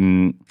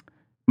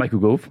Michael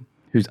Gove,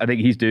 who's, I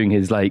think he's doing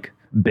his like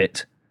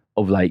bit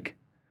of like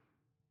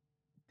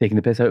taking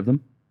the piss out of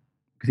them.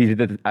 Because he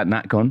did it at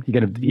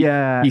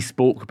NatCon. He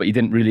spoke, but he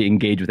didn't really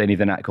engage with any of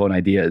the NatCon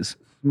ideas.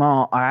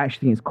 Smart. I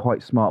actually think it's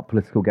quite smart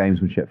political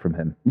gamesmanship from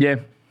him. Yeah.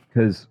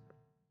 Because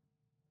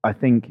I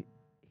think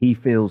he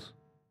feels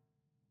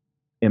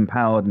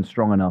empowered and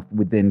strong enough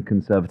within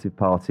Conservative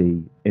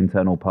Party,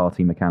 internal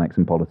party mechanics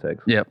and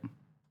politics. Yep. To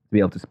be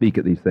able to speak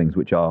at these things,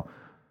 which are,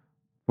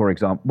 for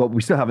example, well,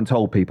 we still haven't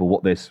told people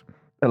what this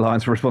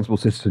Alliance for Responsible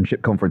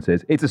Citizenship conference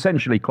is. It's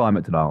essentially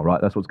climate denial, right?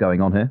 That's what's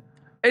going on here.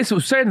 It's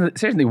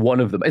certainly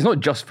one of them. It's not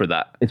just for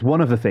that. It's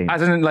one of the themes.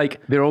 As in,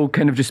 like, they're all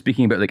kind of just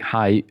speaking about, like,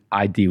 high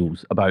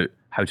ideals about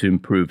how to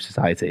improve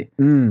society.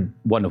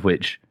 One of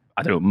which,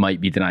 I don't know, might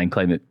be denying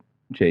climate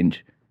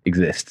change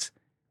exists.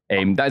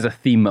 That is a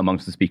theme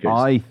amongst the speakers.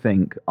 I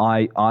think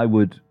I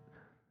would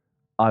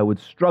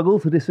struggle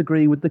to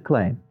disagree with the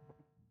claim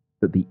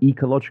that the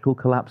ecological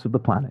collapse of the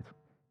planet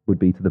would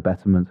be to the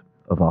betterment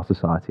of our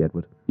society,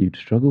 Edward. You'd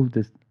struggle with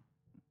this?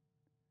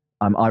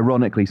 I'm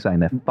ironically saying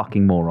they're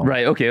fucking morons.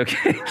 Right, okay.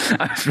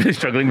 I was really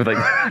struggling with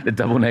like the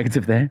double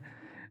negative there.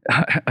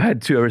 I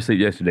had 2 hours sleep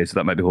yesterday, so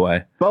that might be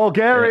why.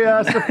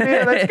 Bulgaria,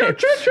 Sophia, let's go.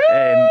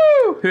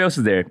 Choo-choo! Who else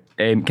is there?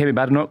 Kemi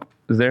Badenoch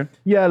is there?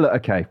 Yeah, look,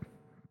 okay.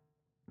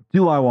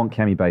 Do I want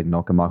Kemi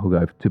Badenoch and Michael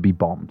Gove to be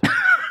bombed?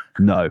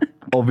 No.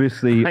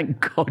 Obviously,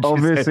 Thank God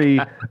obviously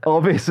I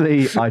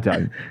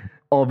don't.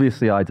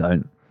 Obviously, I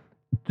don't.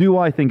 Do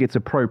I think it's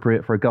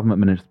appropriate for a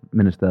government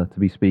minister to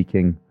be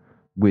speaking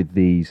with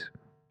this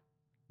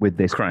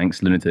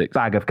cranks, lunatics,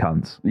 bag of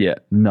cunts? Yeah.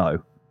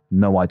 No,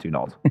 I do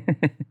not.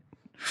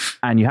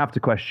 And you have to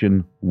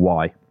question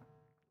why.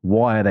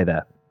 Why are they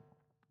there?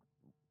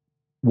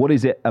 What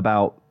is it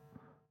about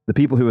the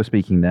people who are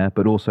speaking there,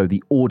 but also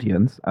the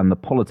audience and the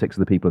politics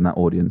of the people in that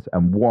audience,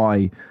 and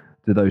why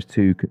do those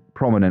two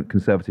prominent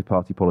Conservative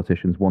Party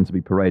politicians want to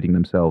be parading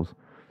themselves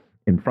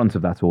in front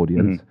of that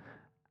audience?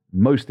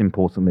 Most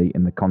importantly,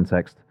 in the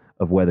context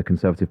of where the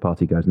Conservative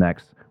Party goes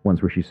next,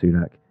 once Rishi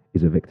Sunak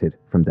is evicted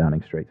from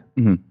Downing Street.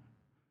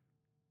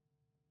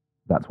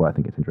 That's why I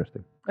think it's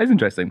interesting. It's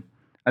interesting.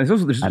 And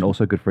it's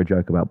also good for a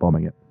joke about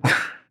bombing it.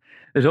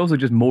 There's also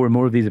just more and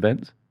more of these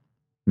events.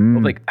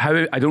 Of like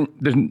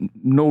there's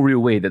no real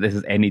way that this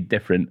is any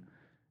different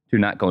to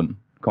NatCon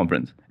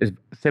conference. It's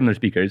similar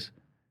speakers.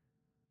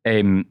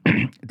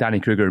 Danny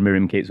Kruger and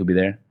Miriam Cates will be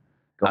there.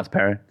 That's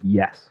per.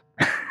 Yes.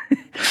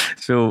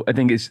 So I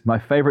think it's my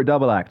favorite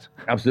double act.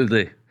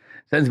 Absolutely.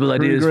 Sensible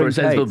ideas for a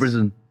sensible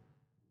prison.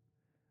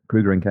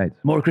 Kruger and Cates.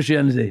 More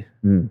Christianity.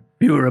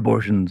 Fewer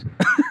abortions.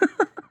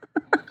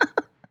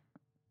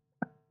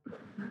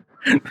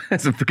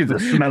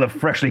 The smell of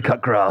freshly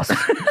cut grass.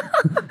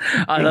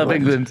 I love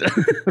England.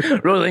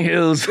 Rolling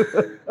hills.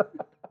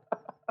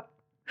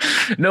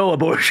 No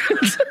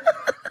abortions.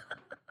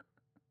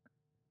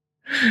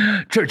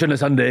 Church on a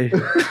Sunday.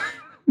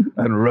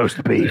 And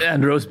roast beef.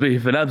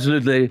 And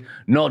absolutely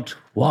not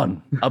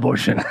one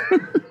abortion.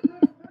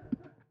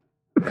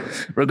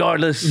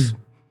 Regardless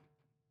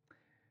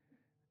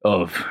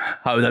of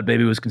how that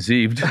baby was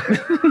conceived.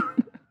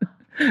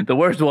 The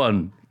worst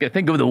one.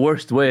 Think of the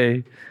worst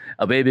way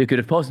a baby could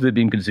have possibly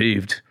been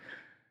conceived.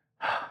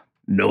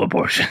 No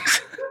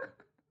abortions.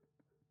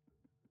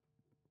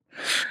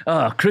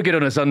 Cricket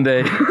on a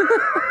Sunday.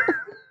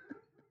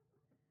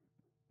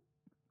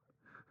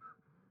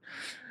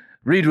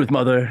 Read with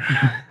mother.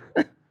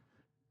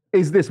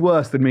 Is this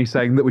worse than me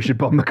saying that we should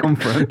bomb the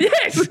conference?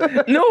 Yes!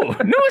 No,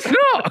 it's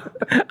not.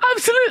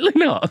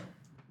 Absolutely not.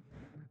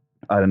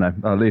 I don't know.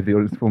 I'll leave the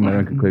audience to form their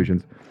own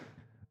conclusions.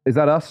 Is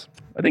that us?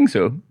 I think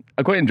so.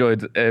 I quite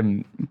enjoyed...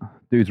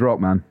 Dudes rock,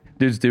 man.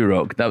 Dudes do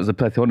rock. That was a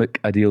platonic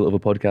ideal of a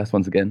podcast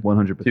once again.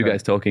 100%. Two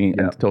guys talking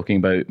and talking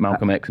about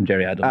Malcolm X and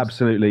Gerry Adams.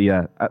 Absolutely,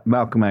 yeah.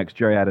 Malcolm X,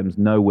 Gerry Adams,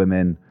 no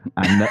women,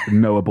 and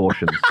no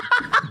abortions,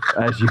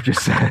 as you've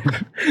just said.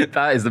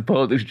 That is the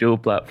Politics Joe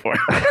platform.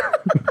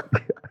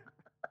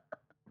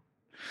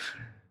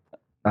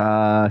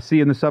 See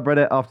you in the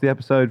subreddit after the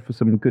episode for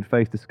some good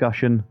faith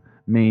discussion,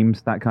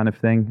 memes, that kind of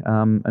thing.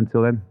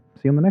 Until then,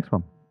 see you on the next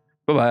one.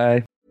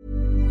 Bye-bye.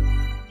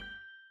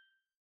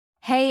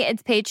 Hey,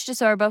 it's Paige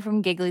DeSorbo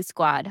from Giggly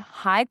Squad.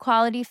 High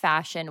quality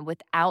fashion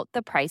without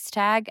the price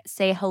tag.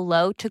 Say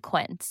hello to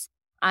Quince.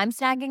 I'm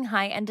snagging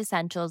high-end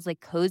essentials like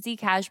cozy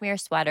cashmere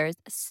sweaters,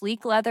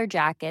 sleek leather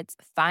jackets,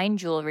 fine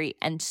jewelry,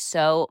 and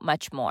so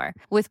much more.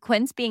 With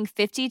Quince being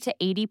 50 to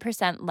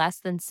 80% less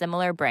than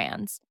similar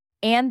brands.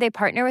 And they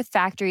partner with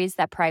factories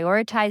that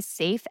prioritize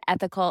safe,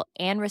 ethical,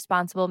 and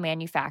responsible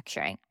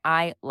manufacturing.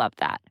 I love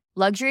that.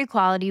 Luxury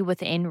quality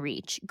within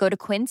reach. Go to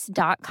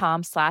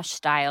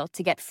quince.com/style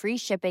to get free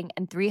shipping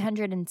and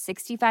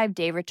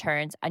 365-day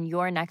returns on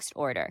your next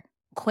order.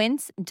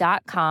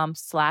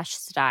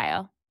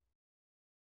 Quince.com/style.